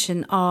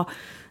mention are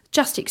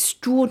just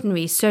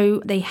extraordinary.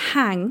 So they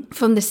hang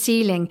from the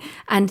ceiling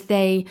and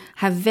they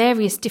have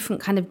various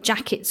different kind of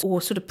jackets or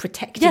sort of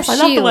protective shields. Yes,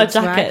 I love the word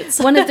right? jackets.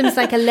 One of them is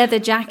like a leather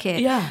jacket.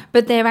 Yeah.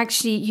 But they're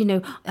actually,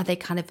 are they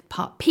kind of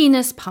part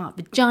penis, part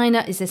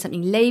vagina? Is there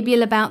something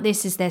labial about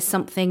this? Is there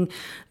something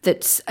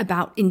that's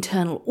about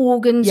internal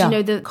organs?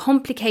 Yeah. The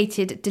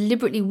complicated,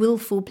 deliberately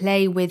willful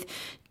play with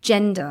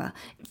gender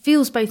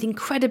feels both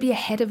incredibly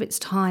ahead of its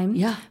time,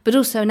 but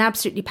also an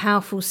absolutely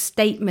powerful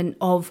statement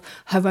of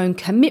her own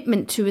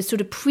commitment to a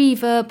sort of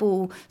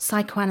pre-verbal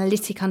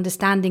psychoanalytic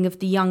understanding of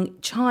the young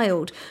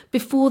child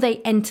before they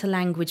enter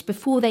language,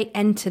 before they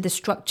enter the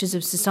structures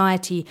of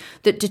society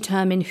that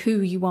determine who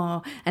you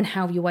are and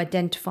how you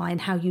identify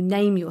and how you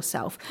name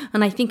yourself.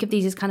 And I think of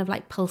these as kind of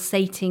like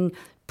pulsating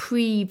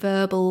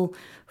pre-verbal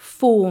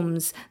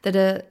forms that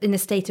are in a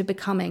state of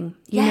becoming.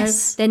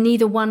 Yes. They're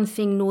neither one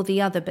thing nor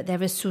the other, but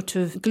they're a sort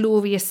of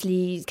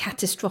gloriously,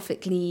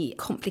 catastrophically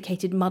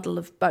complicated muddle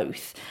of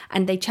both.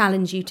 And they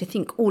challenge you to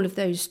think all of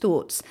those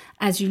thoughts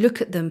as you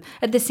look at them,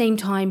 at the same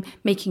time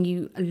making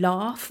you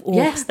laugh. Or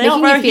yes, they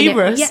are very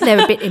humorous. Yeah,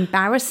 they're a bit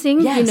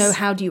embarrassing. Yes.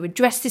 How do you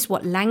address this?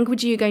 What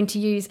language are you going to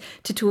use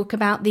to talk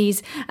about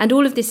these? And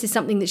all of this is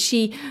something that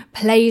she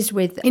plays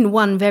with in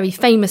one very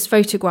famous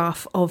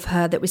photograph of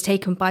her that was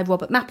taken by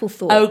Robert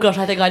Mapplethorpe. Oh gosh,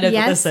 I think I know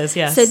what this is,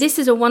 yes. So this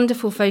is a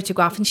wonderful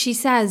photograph, and she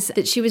says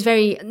that she was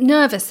very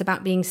nervous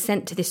about being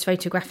sent to this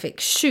photographic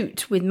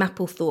shoot with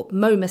Mapplethorpe.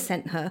 MoMA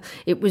sent her.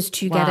 It was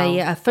to get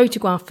a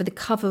photograph for the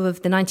cover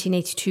of the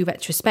 1982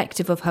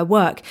 retrospective of her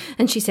work,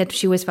 and she said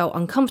she always felt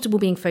uncomfortable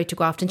being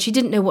photographed, and she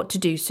didn't know what to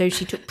do, so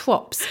she took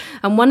props,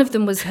 and one of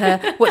them was her,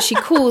 what she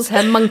calls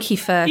her monkey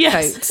fur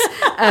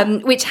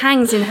coat, which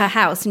hangs in her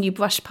house, and you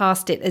brush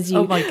past it as you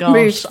oh my gosh,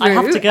 move through. I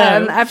have to go.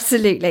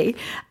 Absolutely.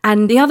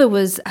 And the other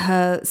was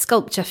her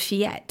sculpture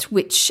Fiette,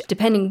 which,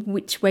 depending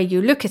which way you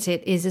look at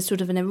it, is a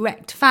sort of an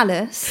erect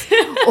phallus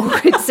or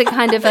it's a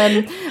kind of,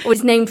 or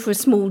it's named for a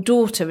small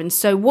daughter. And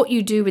so what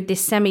you do with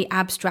this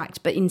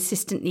semi-abstract but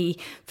insistently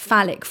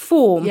phallic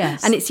form,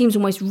 and it seems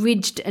almost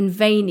ridged and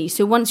veiny.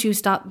 So once you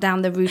start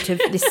down the route of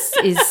this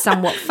is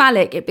somewhat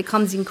phallic, it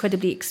becomes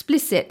incredibly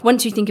explicit.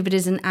 Once you think of it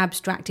as an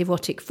abstract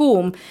erotic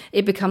form,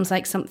 it becomes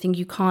like something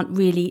you can't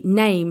really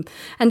name.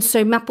 And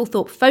so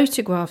Mapplethorpe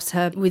photographs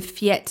her with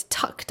Fiette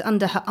tucked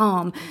under her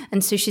arm,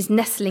 and so she's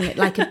nestling it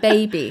like a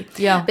baby.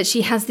 But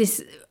she has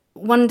this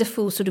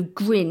wonderful sort of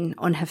grin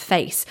on her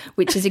face,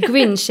 which is a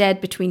grin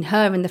shared between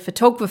her and the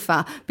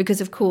photographer,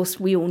 because of course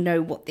we all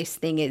know what this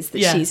thing is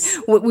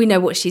that we know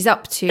what she's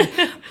up to.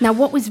 Now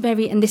what was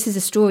and this is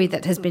a story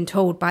that has been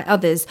told by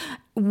others,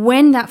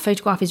 when that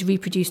photograph is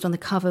reproduced on the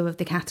cover of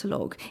the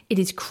catalogue, it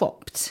is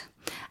cropped.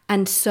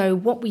 And so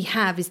what we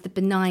have is the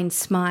benign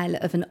smile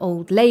of an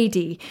old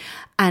lady.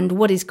 And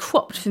what is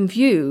cropped from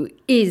view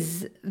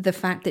is the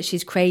fact that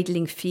she's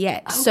cradling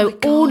Fiette. So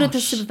all of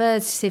the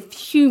subversive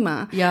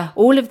humour,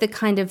 all of the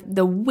kind of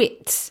the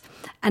wit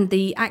and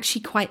the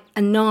actually quite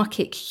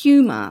anarchic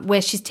humour,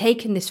 where she's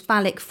taken this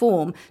phallic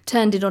form,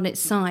 turned it on its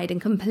side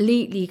and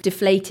completely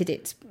deflated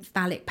its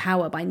phallic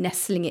power by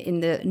nestling it in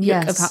the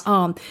nook of her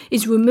arm,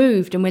 is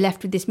removed, and we're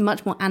left with this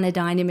much more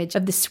anodyne image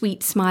of the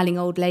sweet smiling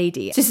old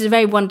lady. So this is a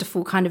very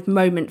wonderful kind of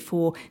moment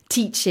for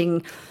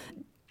teaching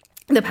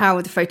the power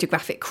of the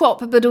photographic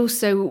crop, but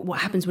also what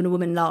happens when a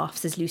woman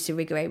laughs, as Lucy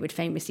Irigaray would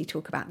famously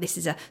talk about. This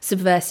is a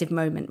subversive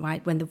moment,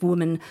 right? When the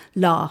woman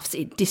laughs,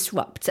 it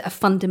disrupts at a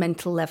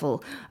fundamental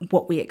level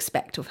what we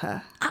expect of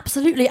her.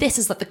 Absolutely. This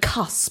is like the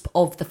cusp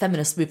of the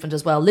feminist movement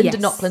as well. Linda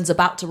Nocklin's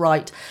about to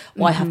write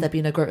Why Have There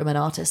Been No Great Women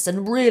Artists?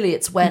 And really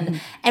it's when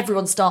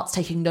everyone starts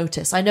taking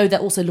notice. I know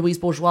that also Louise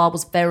Bourgeois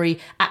was very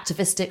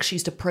activistic. She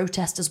used to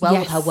protest as well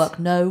with her work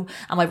No.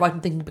 Am I right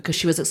in thinking because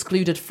she was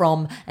excluded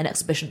from an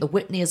exhibition at the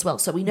Whitney as well?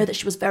 So we know that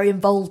she was very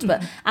involved.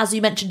 But as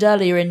you mentioned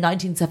earlier, in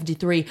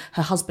 1973,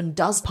 her husband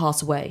does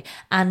pass away.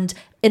 And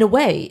in a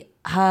way,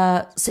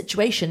 her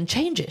situation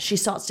changes. She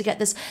starts to get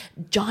this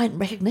giant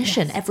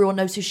recognition. Everyone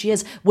knows who she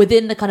is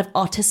within the kind of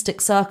artistic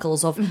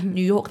circles of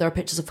New York. There are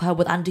pictures of her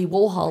with Andy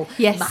Warhol,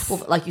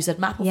 like you said,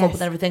 Mapplethorpe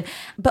and everything.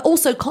 But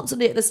also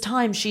constantly at this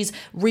time, she's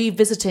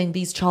revisiting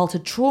these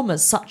childhood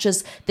traumas, such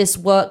as this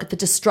work, The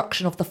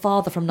Destruction of the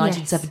Father from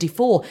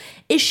 1974.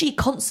 Is she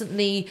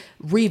constantly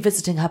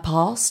revisiting her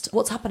past?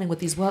 What's happening with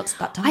these works at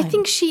that time? I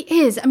think she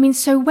is. I mean,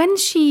 so when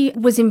she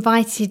was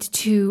invited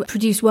to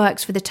produce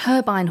works for the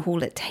Turbine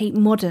Hall at Tate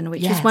Modern,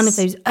 which is one of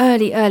those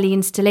early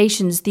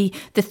installations, the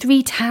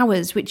three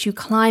towers which you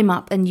climb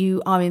up and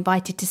you are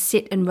invited to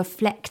sit and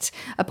reflect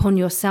upon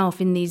yourself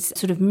in these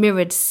sort of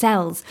mirrored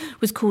cells,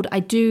 was called I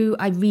Do,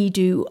 I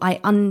Redo, I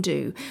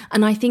Undo.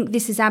 And I think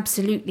this is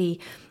absolutely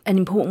an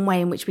important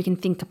way in which we can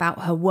think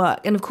about her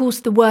work. And of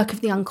course, the work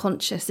of the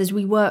unconscious as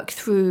we work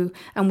through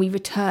and we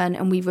return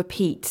and we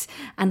repeat.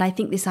 And I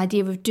think this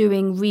idea of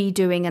doing,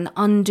 redoing and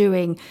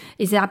undoing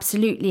is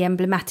absolutely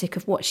emblematic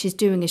of what she's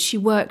doing as she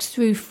works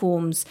through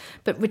forms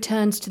but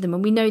returns to them.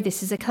 And we know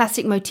this is a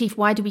classic motif.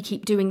 Why do we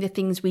keep doing the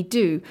things we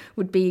do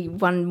would be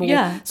one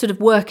more sort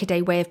of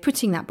workaday way of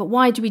putting that. But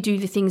why do we do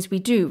the things we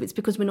do? It's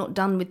because we're not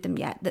done with them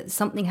yet, that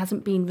something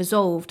hasn't been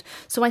resolved.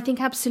 So I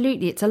think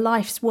absolutely it's a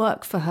life's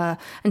work for her,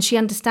 and she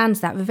understands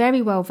that,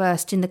 very well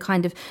versed in the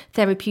kind of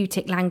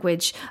therapeutic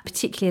language.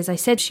 Particularly, as I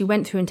said, she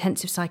went through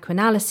intensive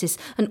psychoanalysis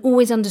and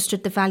always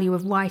understood the value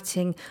of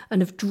writing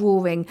and of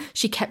drawing.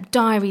 She kept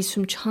diaries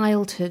from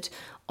childhood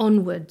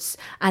onwards,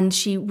 and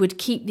she would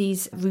keep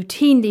these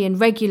routinely and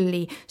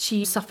regularly.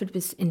 She suffered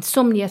with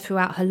insomnia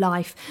throughout her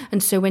life,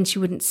 and so when she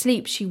wouldn't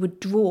sleep, she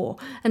would draw.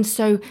 And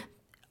so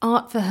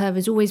art for her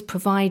has always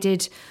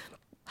provided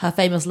her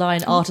famous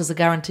line, art is a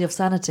guarantee of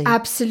sanity.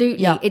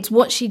 Absolutely. Yeah. It's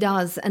what she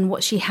does and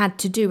what she had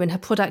to do. And her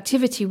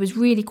productivity was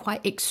really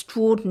quite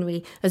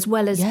extraordinary, as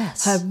well as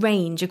her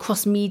range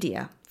across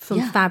media,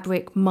 from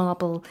fabric,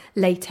 marble,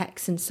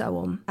 latex and so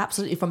on.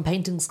 Absolutely, from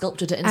painting,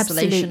 sculpture to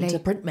installation to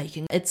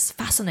printmaking. It's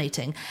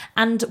fascinating.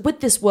 And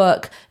with this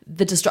work,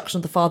 The Destruction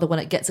of the Father, when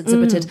it gets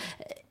exhibited,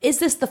 is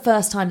this the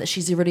first time that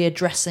she's really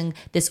addressing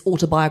this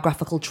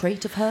autobiographical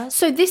trait of hers?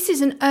 So this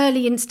is an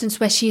early instance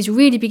where she is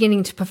really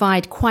beginning to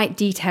provide quite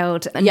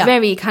detailed and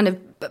very kind of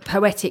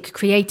poetic,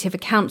 creative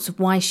accounts of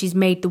why she's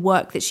made the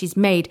work that she's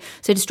made.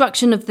 So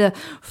Destruction of the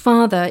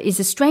Father is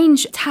a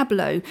strange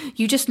tableau.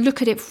 You just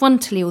look at it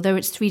frontally, although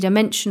it's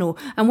three-dimensional,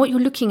 and what you're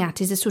looking at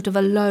is a sort of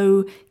a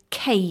low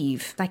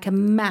cave, like a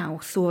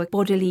mouth or a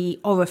bodily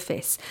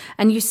orifice,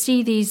 and you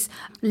see these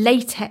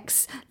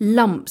latex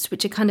lumps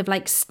which are kind of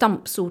like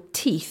stumps or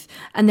teeth,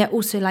 and they're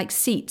also like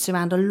seats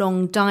around a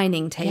long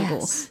dining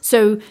table.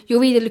 So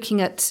you're either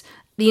looking at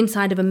the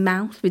inside of a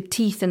mouth with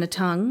teeth and a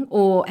tongue,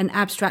 or an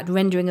abstract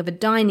rendering of a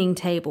dining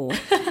table.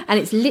 and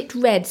it's lit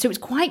red. So it's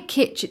quite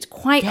kitsch. It's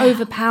quite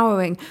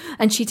overpowering.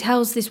 And she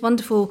tells this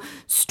wonderful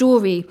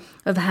story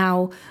of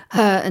how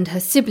her and her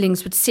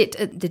siblings would sit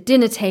at the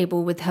dinner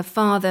table with her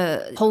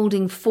father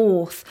holding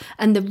forth,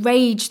 and the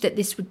rage that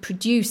this would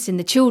produce in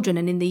the children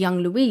and in the young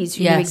Louise,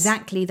 who knew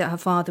exactly that her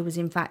father was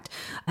in fact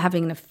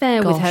having an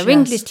affair with her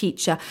English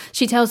teacher.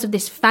 She tells of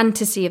this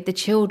fantasy of the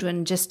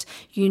children just,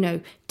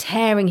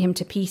 tearing him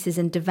to pieces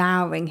and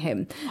devouring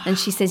him. Wow. And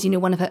she says,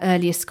 one of her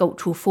earliest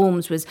sculptural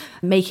forms was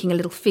making a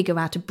little figure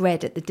out of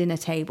bread at the dinner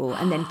table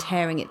and then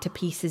tearing it to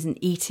pieces and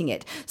eating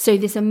it. So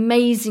this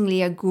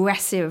amazingly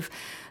aggressive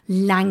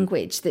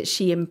language that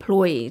she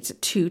employed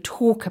to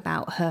talk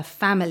about her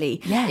family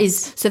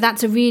so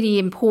that's a really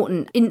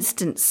important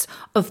instance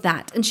of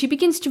that. And she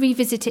begins to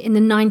revisit it in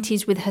the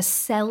 90s with her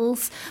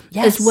cells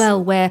as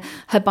well, where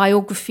her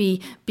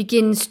biography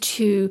begins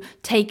to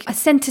take a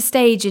centre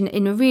stage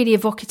in a really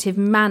evocative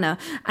manner.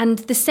 And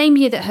the same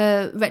year that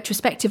her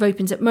retrospective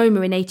opens at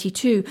MoMA in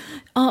 82,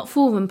 Art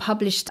Forum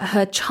published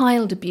her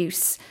child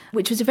abuse,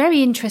 which was a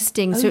very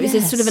interesting, it was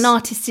a sort of an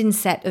artist's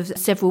inset of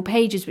several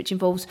pages, which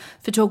involves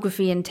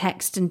photography and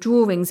text and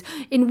drawings,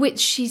 in which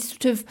she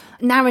sort of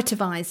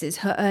narrativizes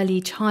her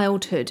early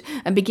childhood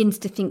and begins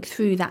to think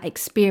through that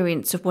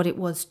experience of what it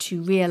was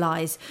to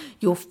realise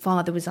your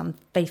father was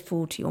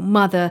unfaithful to your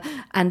mother,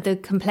 and the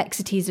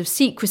complexities of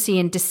secrecy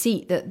and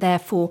deceit that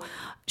therefore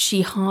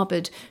she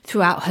harboured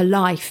throughout her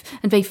life.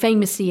 And very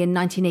famously in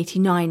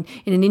 1989,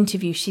 in an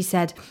interview, she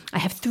said, "I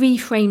have 3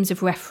 frames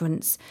of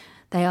reference.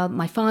 They are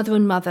my father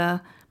and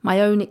mother, my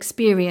own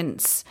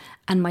experience,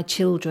 and my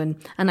children."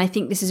 And I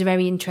think this is a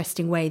very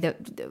interesting way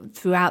that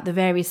throughout the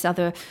various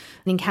other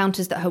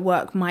encounters that her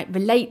work might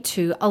relate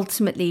to,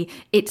 ultimately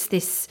it's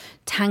this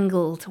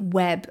tangled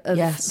web of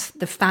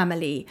the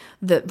family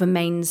that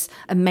remains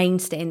a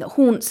mainstay and that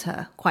haunts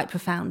her quite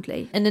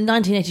profoundly. And in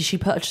 1980, she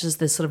purchases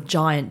this sort of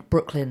giant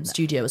Brooklyn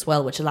studio as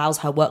well, which allows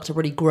her work to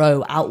really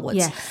grow outwards.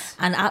 Yes.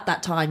 And at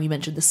that time, you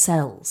mentioned the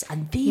cells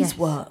and these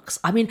works.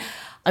 I mean,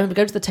 I remember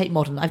going to the Tate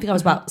Modern. I think I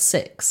was about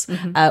 6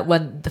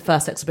 when the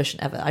first exhibition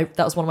ever.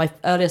 That was one of my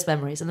earliest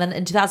memories. And then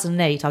in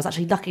 2008, I was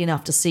actually lucky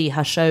enough to see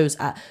her shows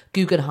at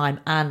Guggenheim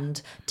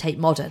and Tate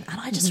Modern. And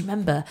I just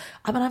remember,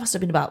 I must have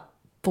been about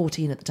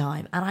 14 at the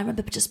time. And I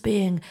remember just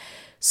being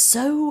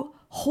so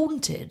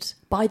haunted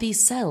by these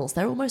cells.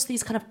 They're almost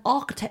these kind of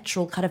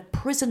architectural, kind of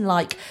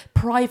prison-like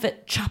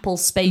private chapel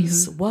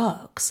space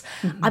works.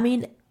 I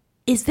mean,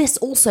 is this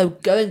also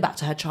going back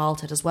to her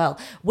childhood as well?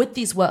 With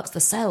these works, the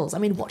cells, I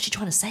mean, what's she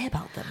trying to say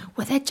about them?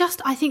 Well,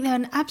 I think they're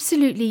an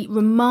absolutely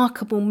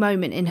remarkable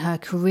moment in her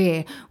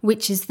career,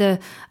 which is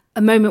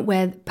a moment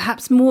where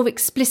perhaps more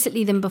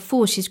explicitly than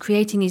before, she's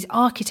creating these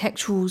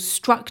architectural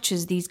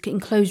structures, these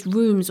enclosed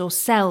rooms or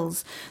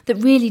cells that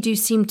really do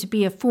seem to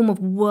be a form of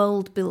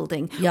world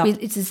building. Yeah.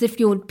 It's as if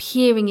you're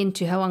peering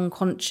into her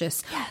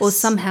unconscious, or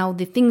somehow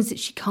the things that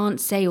she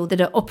can't say or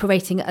that are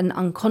operating at an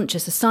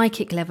unconscious, a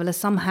psychic level, are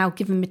somehow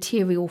given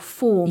material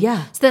form.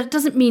 Yeah. So that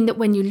doesn't mean that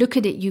when you look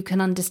at it, you can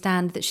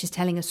understand that she's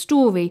telling a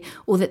story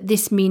or that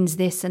this means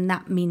this and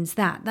that means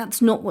that. That's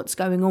not what's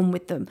going on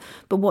with them.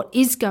 But what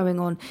is going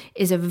on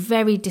is a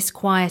very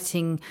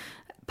disquieting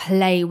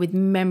play with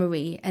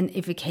memory and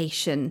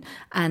evocation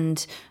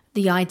and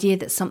the idea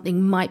that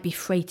something might be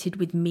freighted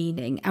with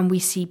meaning. And we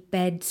see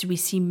beds, we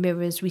see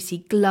mirrors, we see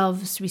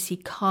gloves, we see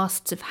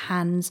casts of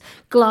hands,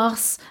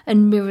 glass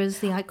and mirrors,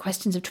 the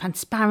questions of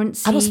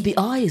transparency. And also the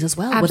eyes as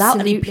well, without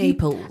any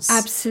pupils.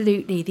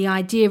 Absolutely. The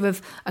idea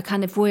of a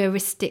kind of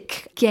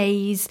voyeuristic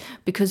gaze,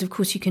 because of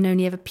course you can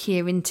only ever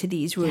peer into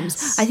these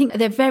rooms. Yes. I think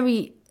they're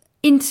very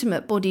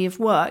intimate body of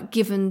work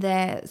given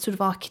their sort of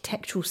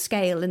architectural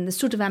scale and the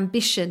sort of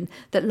ambition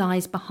that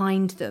lies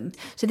behind them.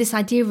 So this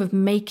idea of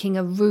making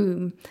a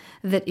room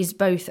that is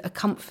both a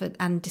comfort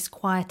and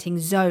disquieting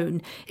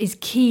zone is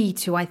key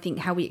to, I think,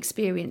 how we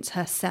experience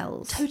her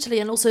cells. Totally,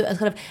 and also a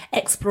kind of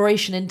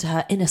exploration into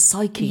her inner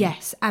psyche.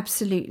 Yes,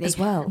 absolutely. As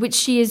well. Which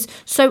she is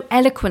so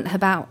eloquent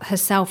about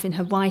herself in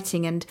her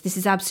writing, and this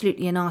is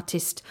absolutely an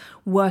artist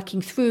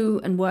working through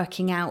and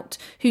working out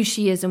who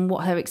she is and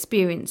what her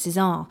experiences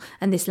are.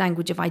 And this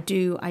language of I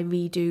do, I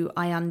redo,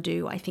 I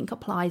undo, I think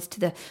applies to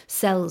the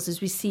cells as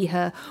we see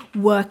her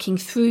working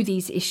through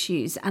these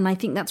issues. And I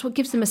think that's what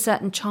gives them a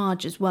certain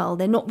charge as well.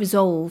 They're not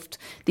resolved.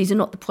 These are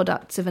not the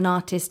products of an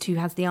artist who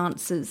has the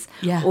answers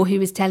or who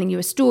is telling you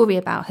a story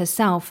about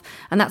herself.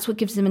 And that's what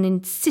gives them an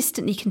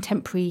insistently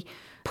contemporary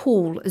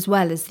Paul, as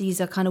well as these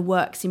are kind of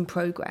works in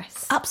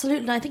progress.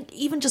 Absolutely. And I think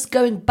even just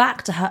going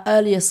back to her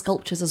earlier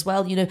sculptures as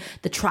well,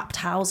 the trapped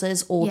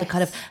houses or the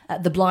kind of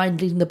the blind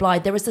leading the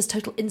blind, there is this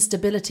total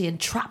instability and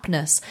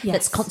trapness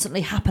that's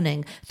constantly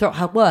happening throughout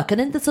her work.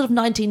 And in the sort of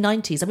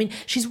 1990s, I mean,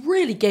 she's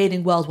really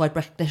gaining worldwide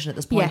recognition at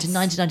this point. In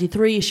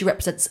 1993, she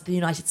represents the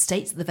United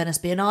States at the Venice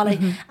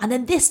Biennale. And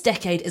then this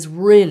decade is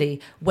really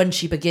when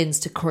she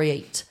begins to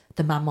create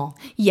the maman.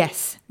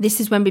 Yes, this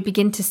is when we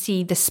begin to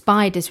see the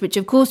spiders, which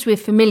of course we're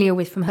familiar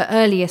with from her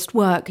earliest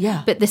work,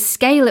 Yeah. but the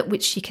scale at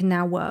which she can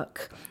now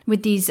work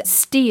with these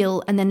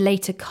steel and then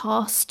later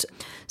cast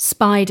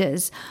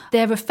spiders,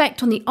 their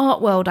effect on the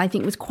art world, I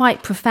think, was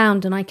quite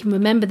profound. And I can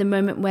remember the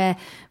moment where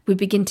we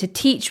begin to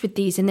teach with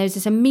these, and there's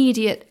this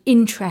immediate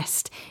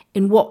interest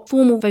in what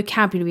formal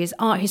vocabulary as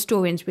art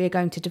historians we are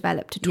going to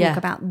develop to talk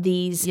about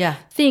these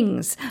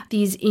things,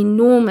 these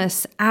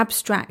enormous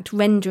abstract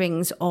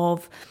renderings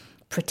of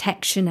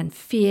protection and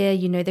fear.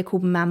 You know, they're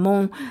called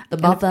maman, the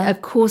mother,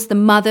 of course the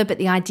mother, but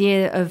the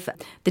idea of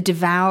the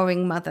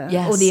devouring mother,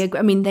 or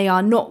they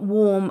are not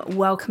warm,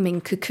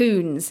 welcoming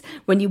cocoons.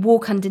 When you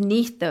walk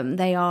underneath them,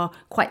 they are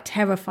quite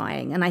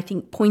terrifying, and I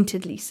think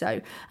pointedly so.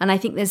 And I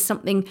think there's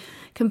something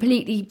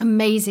completely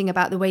amazing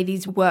about the way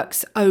these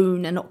works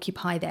own and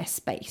occupy their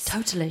space.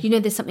 Totally. You know,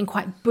 there's something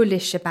quite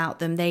bullish about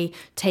them. They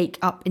take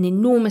up an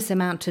enormous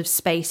amount of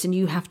space, and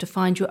you have to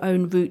find your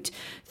own route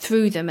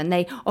through them. And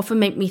they often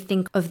make me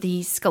think of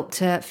the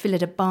sculptor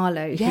Philida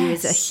Barlow, who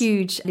is a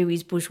huge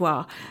Louise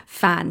Bourgeois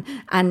fan.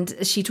 And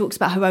she talks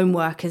about her own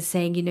work as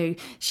saying, you know,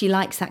 she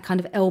likes that kind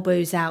of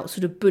elbows out,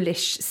 sort of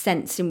bullish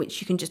sense in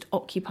which you can just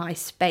occupy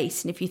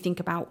space. And if you think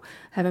about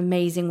her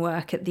amazing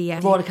work at the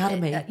Royal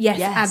Academy.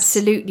 Yes,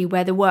 absolutely,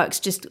 where the works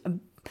just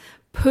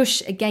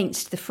push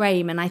against the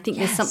frame. And I think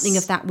there's something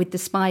of that with the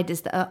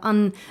spiders that are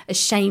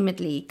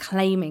unashamedly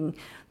claiming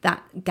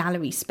that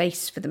gallery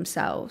space for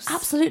themselves.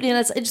 Absolutely. And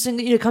it's interesting,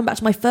 you know, coming back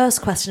to my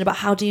first question about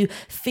how do you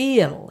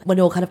feel when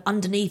you're kind of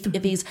underneath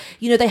these,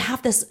 you know, they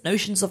have this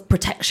notions of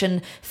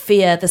protection,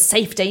 fear, the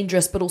safe,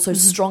 dangerous, but also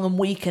strong and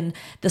weak. And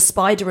the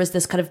spider is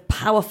this kind of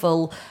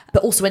powerful,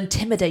 but also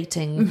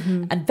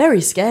intimidating and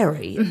very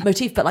scary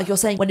motif. But like you're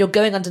saying, when you're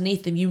going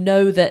underneath them, you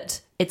know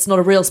that it's not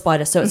a real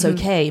spider, so it's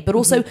okay. But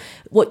also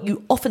what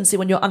you often see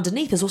when you're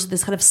underneath is also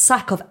this kind of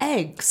sack of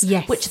eggs,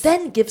 which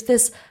then gives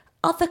this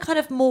other kind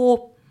of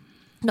more,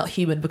 not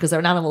human because they're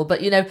an animal,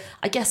 but, you know,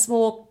 I guess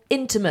more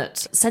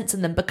intimate sense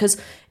in them, because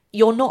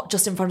you're not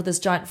just in front of this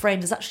giant frame.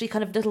 There's actually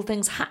kind of little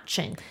things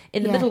hatching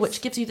in the middle,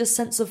 which gives you this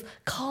sense of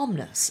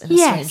calmness in a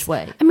strange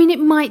way. I mean,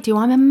 it might do.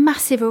 I'm a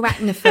massive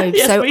arachnophobe,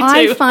 Yes, so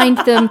I find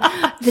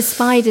the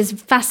spiders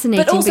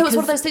fascinating. But also it's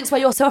one of those things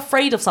where you're so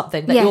afraid of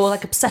something that you're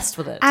like obsessed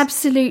with it.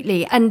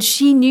 Absolutely. And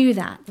she knew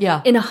that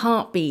in a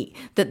heartbeat,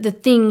 that the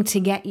thing to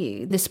get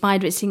you, the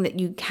spider, it's thing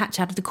that you catch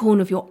out of the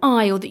corner of your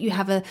eye, or that you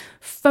have a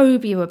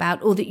phobia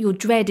about, or that your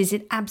dread is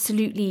it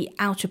absolutely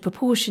out of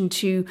proportion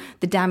to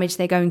the damage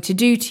they're going to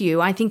do to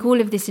you. I think all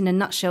of this in a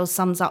nutshell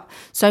sums up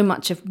so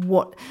much of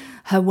what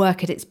her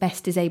work at its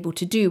best is able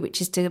to do,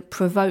 which is to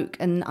provoke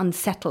and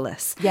unsettle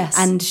us. Yes.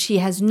 And she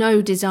has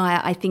no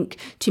desire, I think,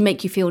 to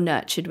make you feel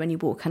nurtured when you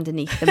walk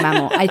underneath the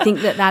maman. I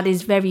think that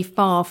is very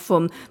far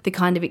from the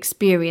kind of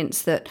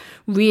experience that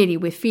really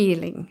we're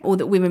feeling, or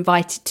that we're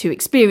invited to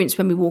experience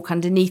when we walk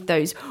underneath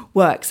those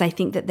works. I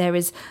think that there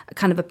is a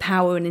kind of a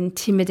power, an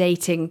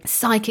intimidating,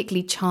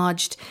 psychically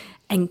charged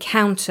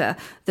encounter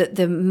that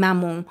the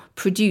maman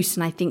produce,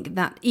 and I think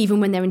that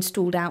even when they're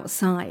installed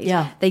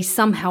outside, they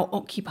somehow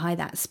occupy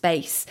that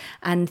space.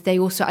 And they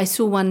also, I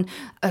saw one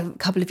a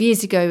couple of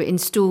years ago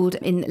installed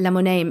in La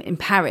Monnaie in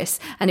Paris,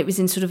 and it was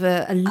in sort of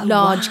a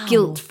large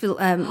gilt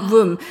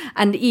room,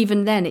 and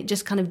even then it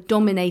just kind of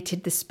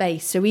dominated the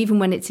space. So even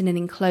when it's in an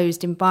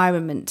enclosed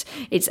environment,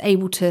 it's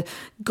able to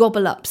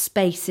gobble up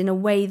space in a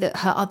way that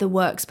her other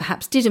works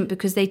perhaps didn't,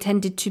 because they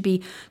tended to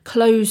be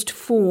closed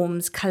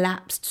forms,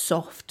 collapsed,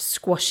 soft,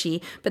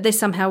 squashy, but they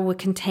somehow were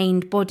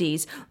contained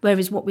bodies,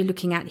 whereas what we're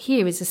looking at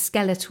here is a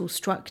skeletal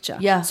structure.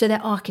 So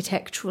they're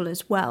architectural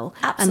as well.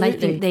 Absolutely. And I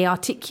think they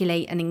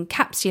articulate and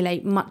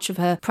encapsulate much of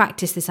her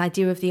practice, this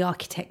idea of the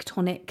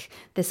architectonic.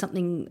 There's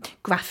something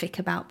graphic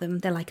about them.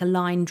 They're like a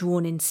line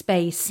drawn in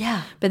space.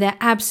 But they're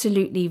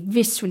absolutely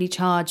viscerally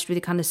charged with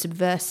a kind of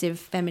subversive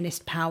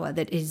feminist power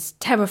that is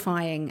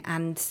terrifying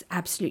and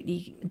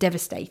absolutely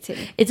devastating.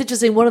 It's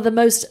interesting. One of the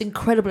most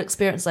incredible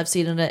experiences I've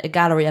seen in a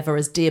gallery ever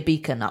is Deer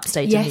Beacon,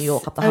 upstate in New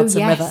York, up the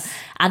Hudson River.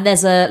 And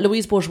there's a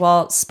Louise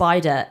Bourgeois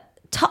spider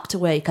tucked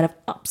away kind of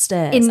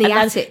upstairs. In the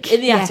attic. In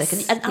the attic.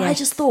 And I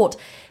just thought,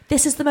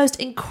 this is the most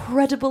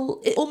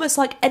incredible, almost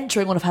like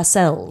entering one of her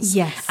cells.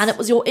 And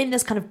you're in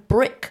this kind of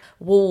brick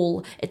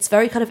wall. It's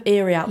very kind of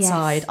eerie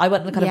outside. I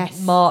went on a kind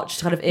of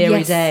March kind of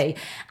eerie day.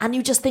 And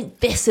you just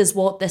think, this is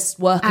what this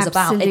work is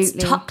about. It's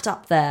tucked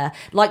up there,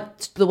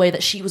 like the way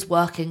that she was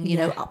working, you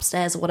know,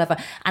 upstairs or whatever.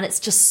 And it's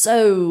just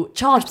so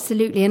charged.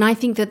 Absolutely. And I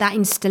think that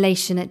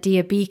installation at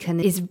Deer Beacon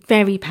is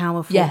very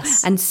powerful.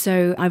 And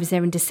so I was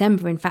there in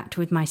December, in fact,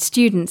 with my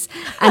students.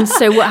 And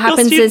so what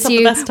happens is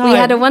we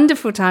had a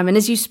wonderful time. And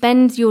as you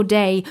spend your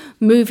day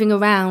moving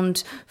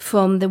around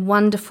from the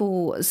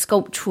wonderful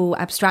sculptural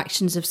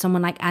abstractions of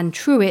someone like Anne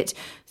Truitt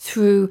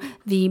through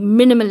the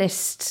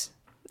minimalist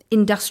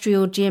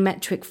industrial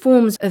geometric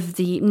forms of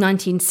the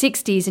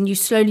 1960s, and you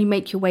slowly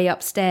make your way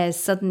upstairs,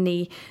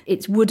 suddenly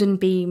it's wooden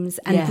beams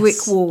and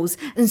brick walls.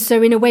 And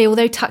so in a way,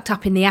 although tucked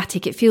up in the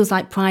attic, it feels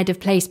like pride of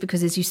place,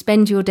 because as you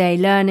spend your day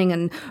learning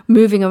and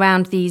moving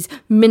around these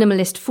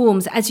minimalist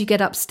forms, as you get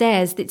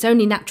upstairs, it's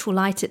only natural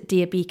light at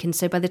Deer Beacon.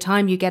 So by the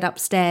time you get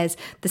upstairs,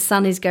 the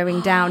sun is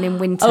going down in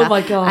winter. Oh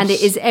my gosh. And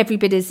it is every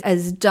bit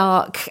as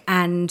dark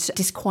and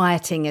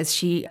disquieting as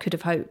she could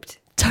have hoped.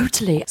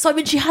 Totally. So, I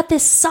mean, she had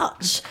this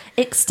such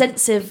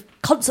extensive,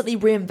 constantly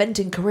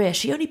reinventing career.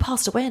 She only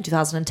passed away in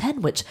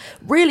 2010, which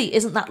really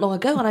isn't that long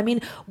ago. And I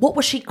mean, what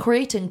was she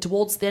creating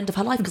towards the end of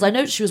her life? Because I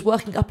know she was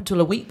working up until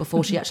a week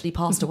before she actually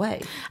passed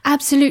away.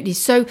 Absolutely.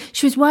 So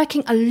she was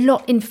working a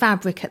lot in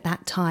fabric at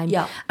that time.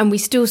 Yeah. And we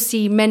still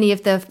see many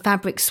of the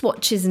fabric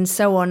swatches and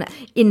so on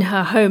in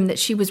her home that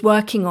she was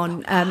working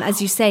on,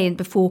 as you say,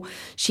 before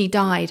she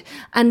died.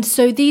 And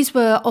so these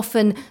were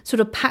often sort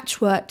of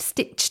patchwork,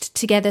 stitched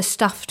together,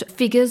 stuffed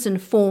figures and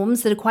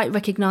forms that are quite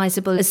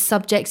recognisable as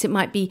subjects. It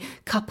might be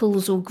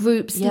couples or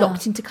groups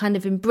locked into kind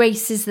of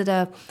embraces that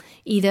are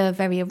either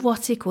very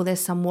erotic or they're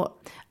somewhat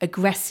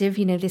aggressive,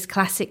 you know, this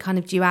classic kind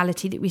of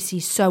duality that we see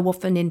so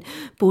often in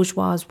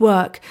Bourgeois'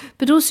 work.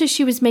 But also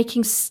she was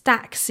making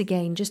stacks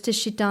again, just as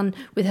she'd done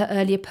with her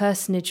earlier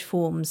personage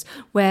forms,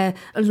 where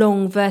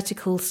long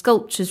vertical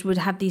sculptures would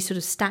have these sort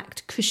of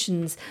stacked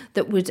cushions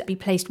that would be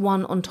placed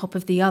one on top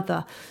of the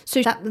other.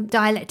 So that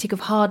dialectic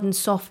of hard and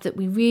soft that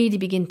we really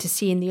begin to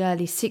see in the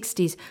early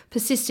 60s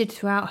persisted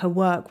throughout her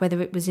work,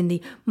 whether it was in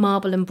the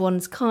marble and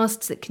bronze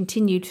casts that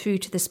continued through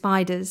to the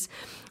spiders,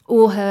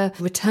 or her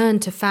return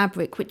to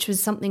fabric, which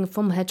was something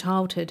from her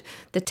childhood,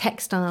 the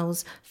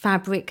textiles,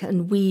 fabric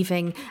and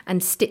weaving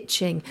and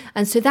stitching.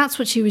 And so that's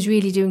what she was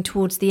really doing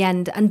towards the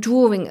end. And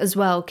drawing as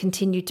well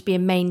continued to be a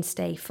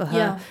mainstay for her.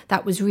 Yeah.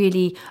 That was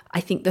really, I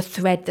think, the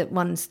thread that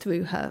runs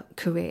through her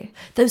career.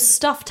 Those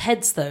stuffed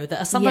heads, though,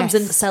 that are sometimes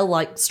in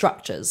cell-like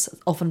structures,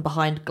 often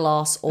behind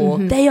glass, or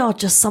they are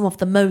just some of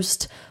the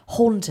most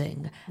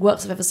haunting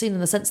works I've ever seen,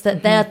 in the sense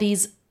that they're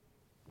these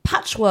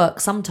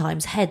patchwork,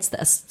 sometimes heads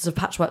that are sort of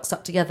patchwork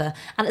stuck together,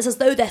 and it's as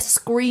though they're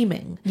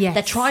screaming.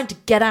 They're trying to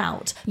get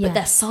out, but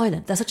they're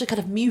silent. There's such a kind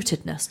of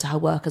mutedness to her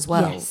work as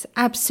well. Yes,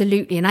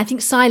 absolutely. And I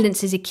think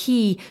silence is a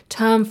key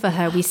term for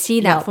her. We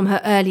see that from her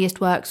earliest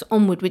works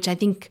onward, which I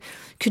think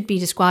could be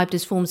described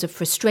as forms of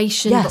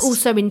frustration, but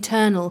also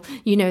internal,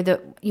 you know,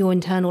 that your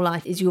internal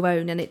life is your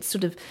own, and it's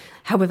sort of,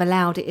 however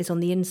loud it is on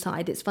the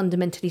inside, it's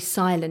fundamentally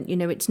silent, you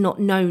know, it's not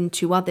known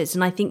to others.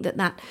 And I think that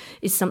that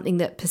is something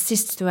that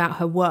persists throughout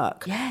her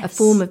work, a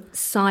form of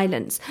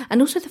silence.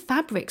 And also the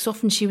fabrics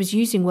often she was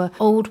using were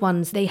old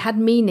ones. They had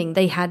meaning.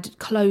 They had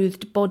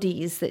clothed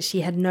bodies that she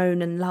had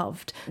known and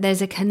loved.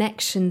 There's a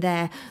connection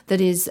there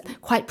that is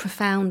quite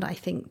profound, I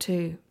think,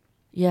 too.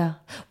 Yeah.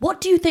 What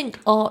do you think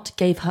art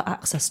gave her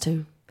access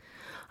to?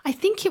 I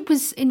think it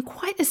was in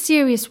quite a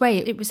serious way.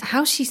 It was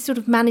how she sort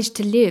of managed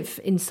to live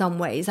in some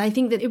ways. I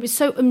think that it was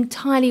so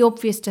entirely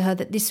obvious to her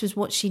that this was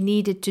what she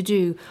needed to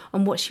do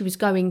and what she was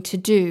going to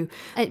do.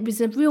 It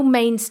was a real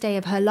mainstay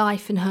of her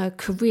life and her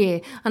career.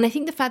 And I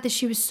think the fact that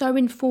she was so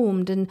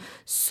informed and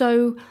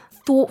so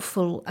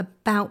thoughtful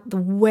about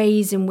the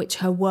ways in which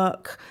her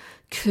work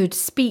could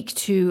speak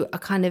to a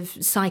kind of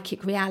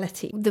psychic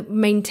reality that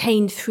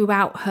maintained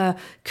throughout her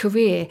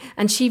career.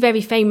 And she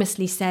very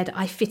famously said,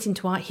 I fit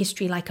into art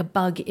history like a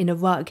bug in a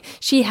rug.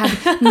 She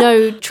had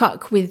no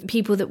truck with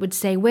people that would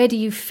say, where do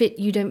you fit?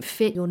 You don't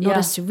fit. You're not a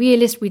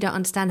surrealist. We don't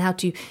understand how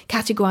to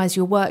categorize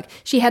your work.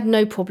 She had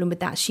no problem with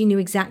that. She knew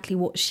exactly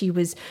what she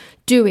was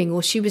doing,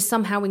 or she was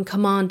somehow in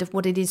command of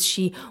what it is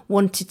she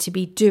wanted to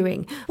be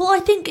doing. Well, I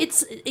think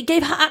it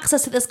gave her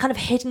access to this kind of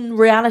hidden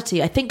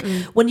reality. I think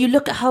when you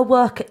look at her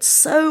work, it's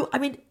so, I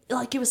mean,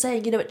 like you were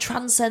saying, you know, it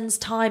transcends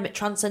time, it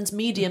transcends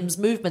mediums,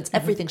 movements,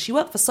 everything. She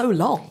worked for so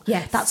long.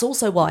 Yes. That's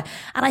also why.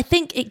 And I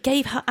think it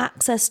gave her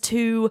access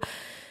to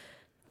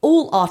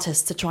all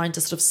artists are trying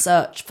to sort of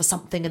search for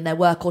something in their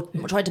work or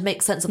trying to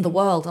make sense of the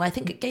world. And I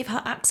think it gave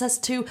her access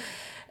to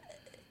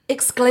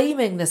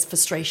exclaiming this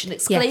frustration,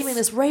 exclaiming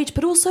this rage,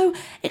 but also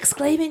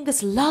exclaiming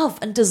this love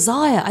and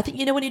desire. I think,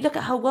 you know, when you look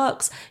at her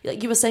works,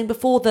 like you were saying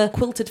before, the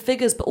quilted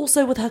figures, but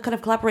also with her kind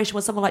of collaboration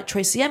with someone like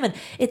Tracy Emin,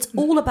 it's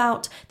all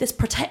about this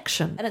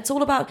protection. And it's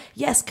all about,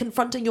 yes,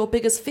 confronting your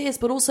biggest fears,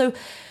 but also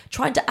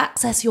trying to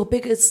access your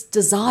biggest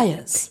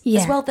desires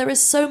as well. There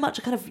is so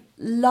much kind of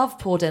love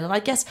poured in. And I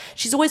guess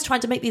she's always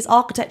trying to make these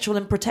architectural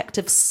and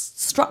protective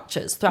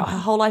structures throughout her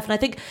whole life. And I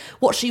think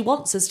what she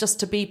wants is just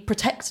to be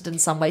protected in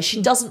some way.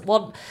 She doesn't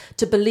want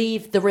to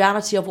believe the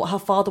reality of what her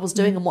father was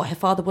doing and what her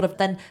father would have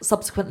then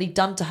subsequently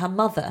done to her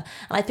mother.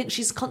 And I think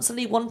she's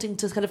constantly wanting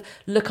to kind of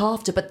look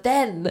after. But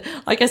then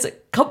I guess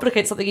it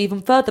complicates something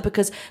even further,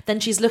 because then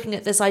she's looking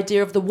at this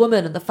idea of the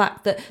woman and the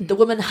fact that the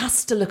woman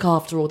has to look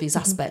after all these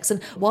aspects.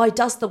 And why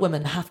does the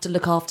woman have to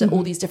look after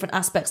all these different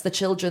aspects, the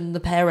children, the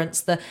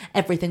parents, the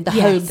everything, the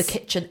home, the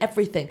kitchen,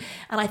 everything.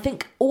 And I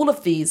think all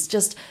of these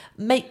just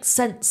make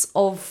sense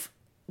of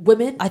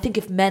women. I think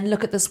if men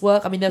look at this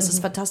work, I mean, there's this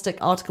fantastic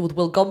article with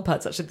Will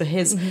Gompertz, actually,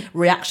 his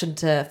reaction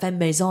to Femme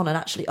Maison, and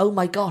actually, oh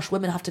my gosh,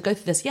 women have to go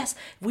through this. Yes,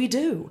 we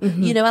do.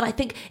 And I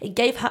think it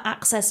gave her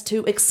access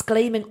to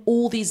exclaiming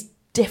all these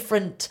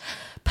different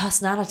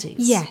personalities.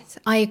 Yes,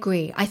 I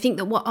agree. I think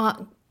that what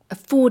art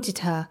afforded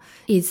her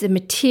is the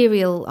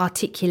material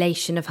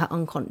articulation of her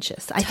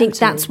unconscious. I think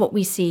that's what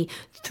we see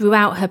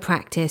throughout her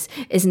practice,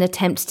 is an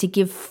attempt to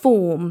give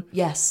form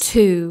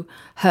to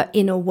her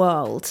inner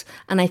world.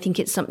 And I think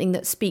it's something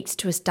that speaks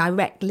to us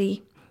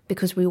directly,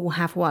 because we all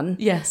have one.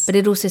 Yes. But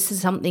it also says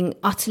something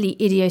utterly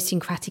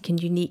idiosyncratic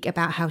and unique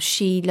about how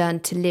she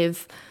learned to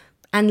live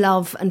and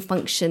love and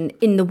function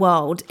in the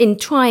world. In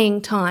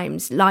trying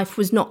times, life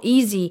was not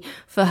easy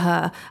for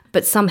her,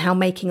 but somehow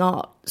making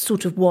art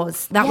sort of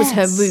was. That was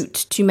her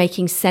route to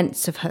making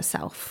sense of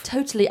herself.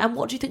 Totally. And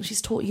what do you think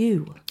she's taught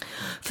you?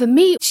 For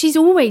me, she's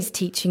always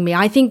teaching me.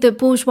 I think that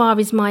Bourgeois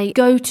is my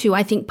go-to.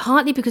 I think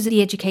partly because of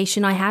the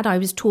education I had. I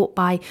was taught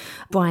by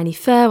Bryony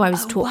Fair, I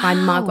was taught by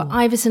Margaret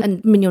Iverson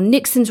and Mignon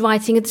Nixon's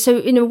writing. And so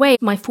in a way,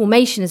 my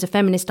formation as a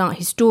feminist art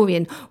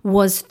historian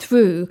was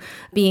through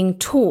being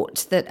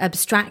taught that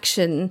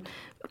abstraction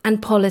and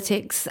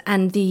politics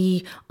and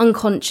the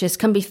unconscious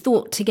can be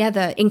thought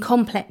together in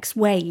complex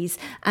ways,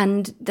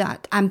 and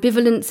that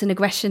ambivalence and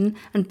aggression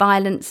and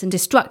violence and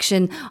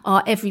destruction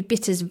are every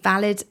bit as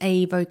valid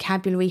a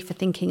vocabulary for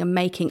thinking and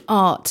making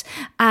art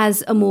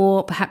as a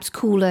more perhaps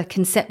cooler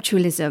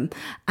conceptualism.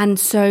 And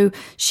so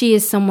she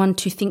is someone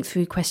to think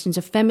through questions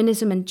of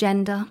feminism and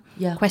gender,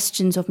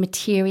 questions of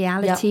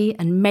materiality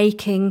and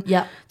making,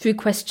 through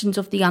questions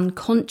of the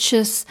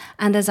unconscious,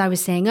 and as I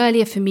was saying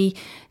earlier, for me,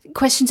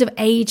 questions of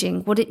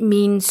aging, what it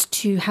means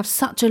to have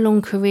such a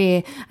long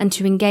career and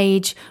to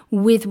engage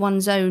with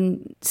one's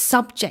own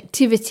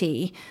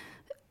subjectivity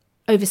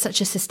over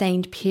such a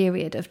sustained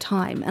period of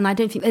time. And I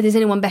don't think that there's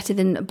anyone better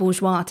than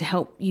Bourgeois to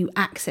help you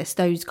access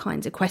those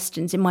kinds of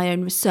questions in my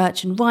own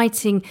research and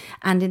writing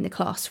and in the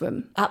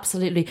classroom.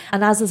 Absolutely.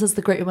 And as this is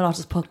the Great Women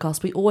Artists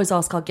podcast, we always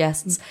ask our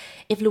guests,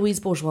 if Louise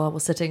Bourgeois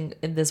was sitting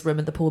in this room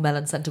in the Paul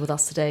Mellon Centre with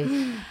us today,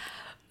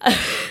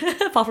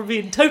 apart from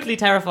being totally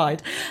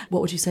terrified,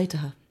 what would you say to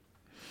her?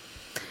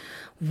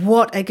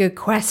 What a good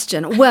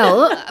question.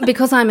 Well,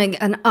 because I'm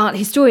an art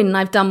historian and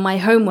I've done my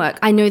homework,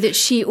 I know that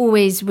she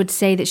always would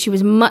say that she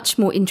was much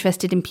more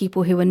interested in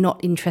people who were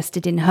not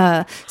interested in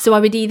her. So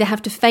I would either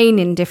have to feign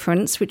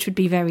indifference, which would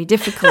be very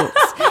difficult,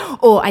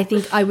 or I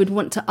think I would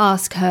want to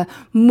ask her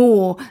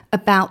more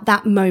about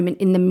that moment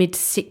in the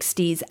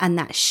mid-60s and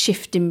that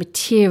shift in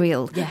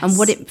material and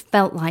what it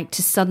felt like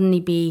to suddenly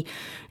be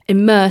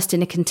immersed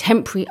in a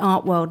contemporary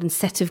art world and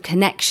set of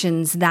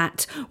connections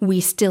that we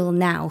still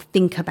now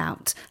think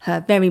about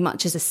her very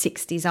much as a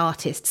 60s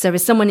artist. So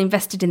as someone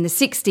invested in the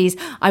 60s,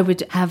 I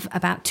would have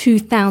about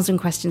 2,000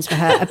 questions for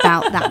her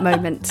about that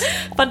moment.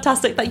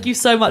 Fantastic. Thank you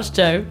so much,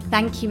 Jo.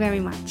 Thank you very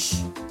much.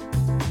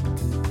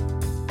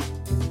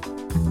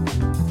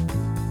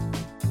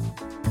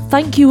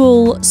 Thank you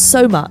all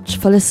so much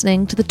for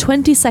listening to the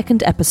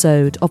 22nd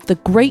episode of the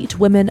Great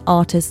Women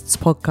Artists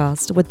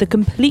podcast with the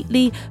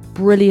completely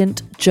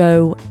brilliant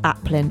Jo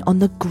Applin on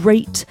the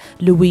great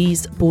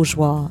Louise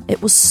Bourgeois.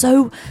 It was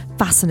so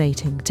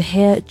fascinating to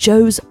hear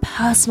Jo's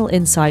personal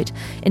insight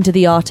into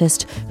the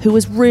artist who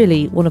was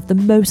really one of the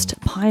most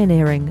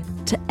pioneering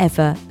to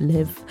ever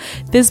live.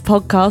 This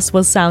podcast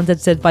was sound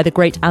edited by the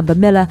great Amber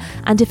Miller,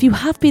 and if you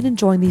have been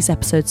enjoying these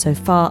episodes so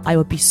far, I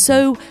would be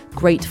so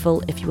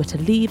grateful if you were to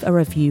leave a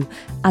review,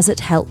 as it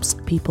helps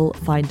people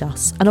find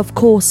us. And of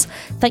course,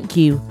 thank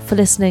you for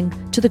listening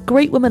to the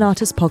Great Women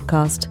Artists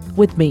podcast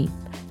with me,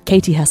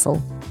 Katie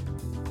Hessel.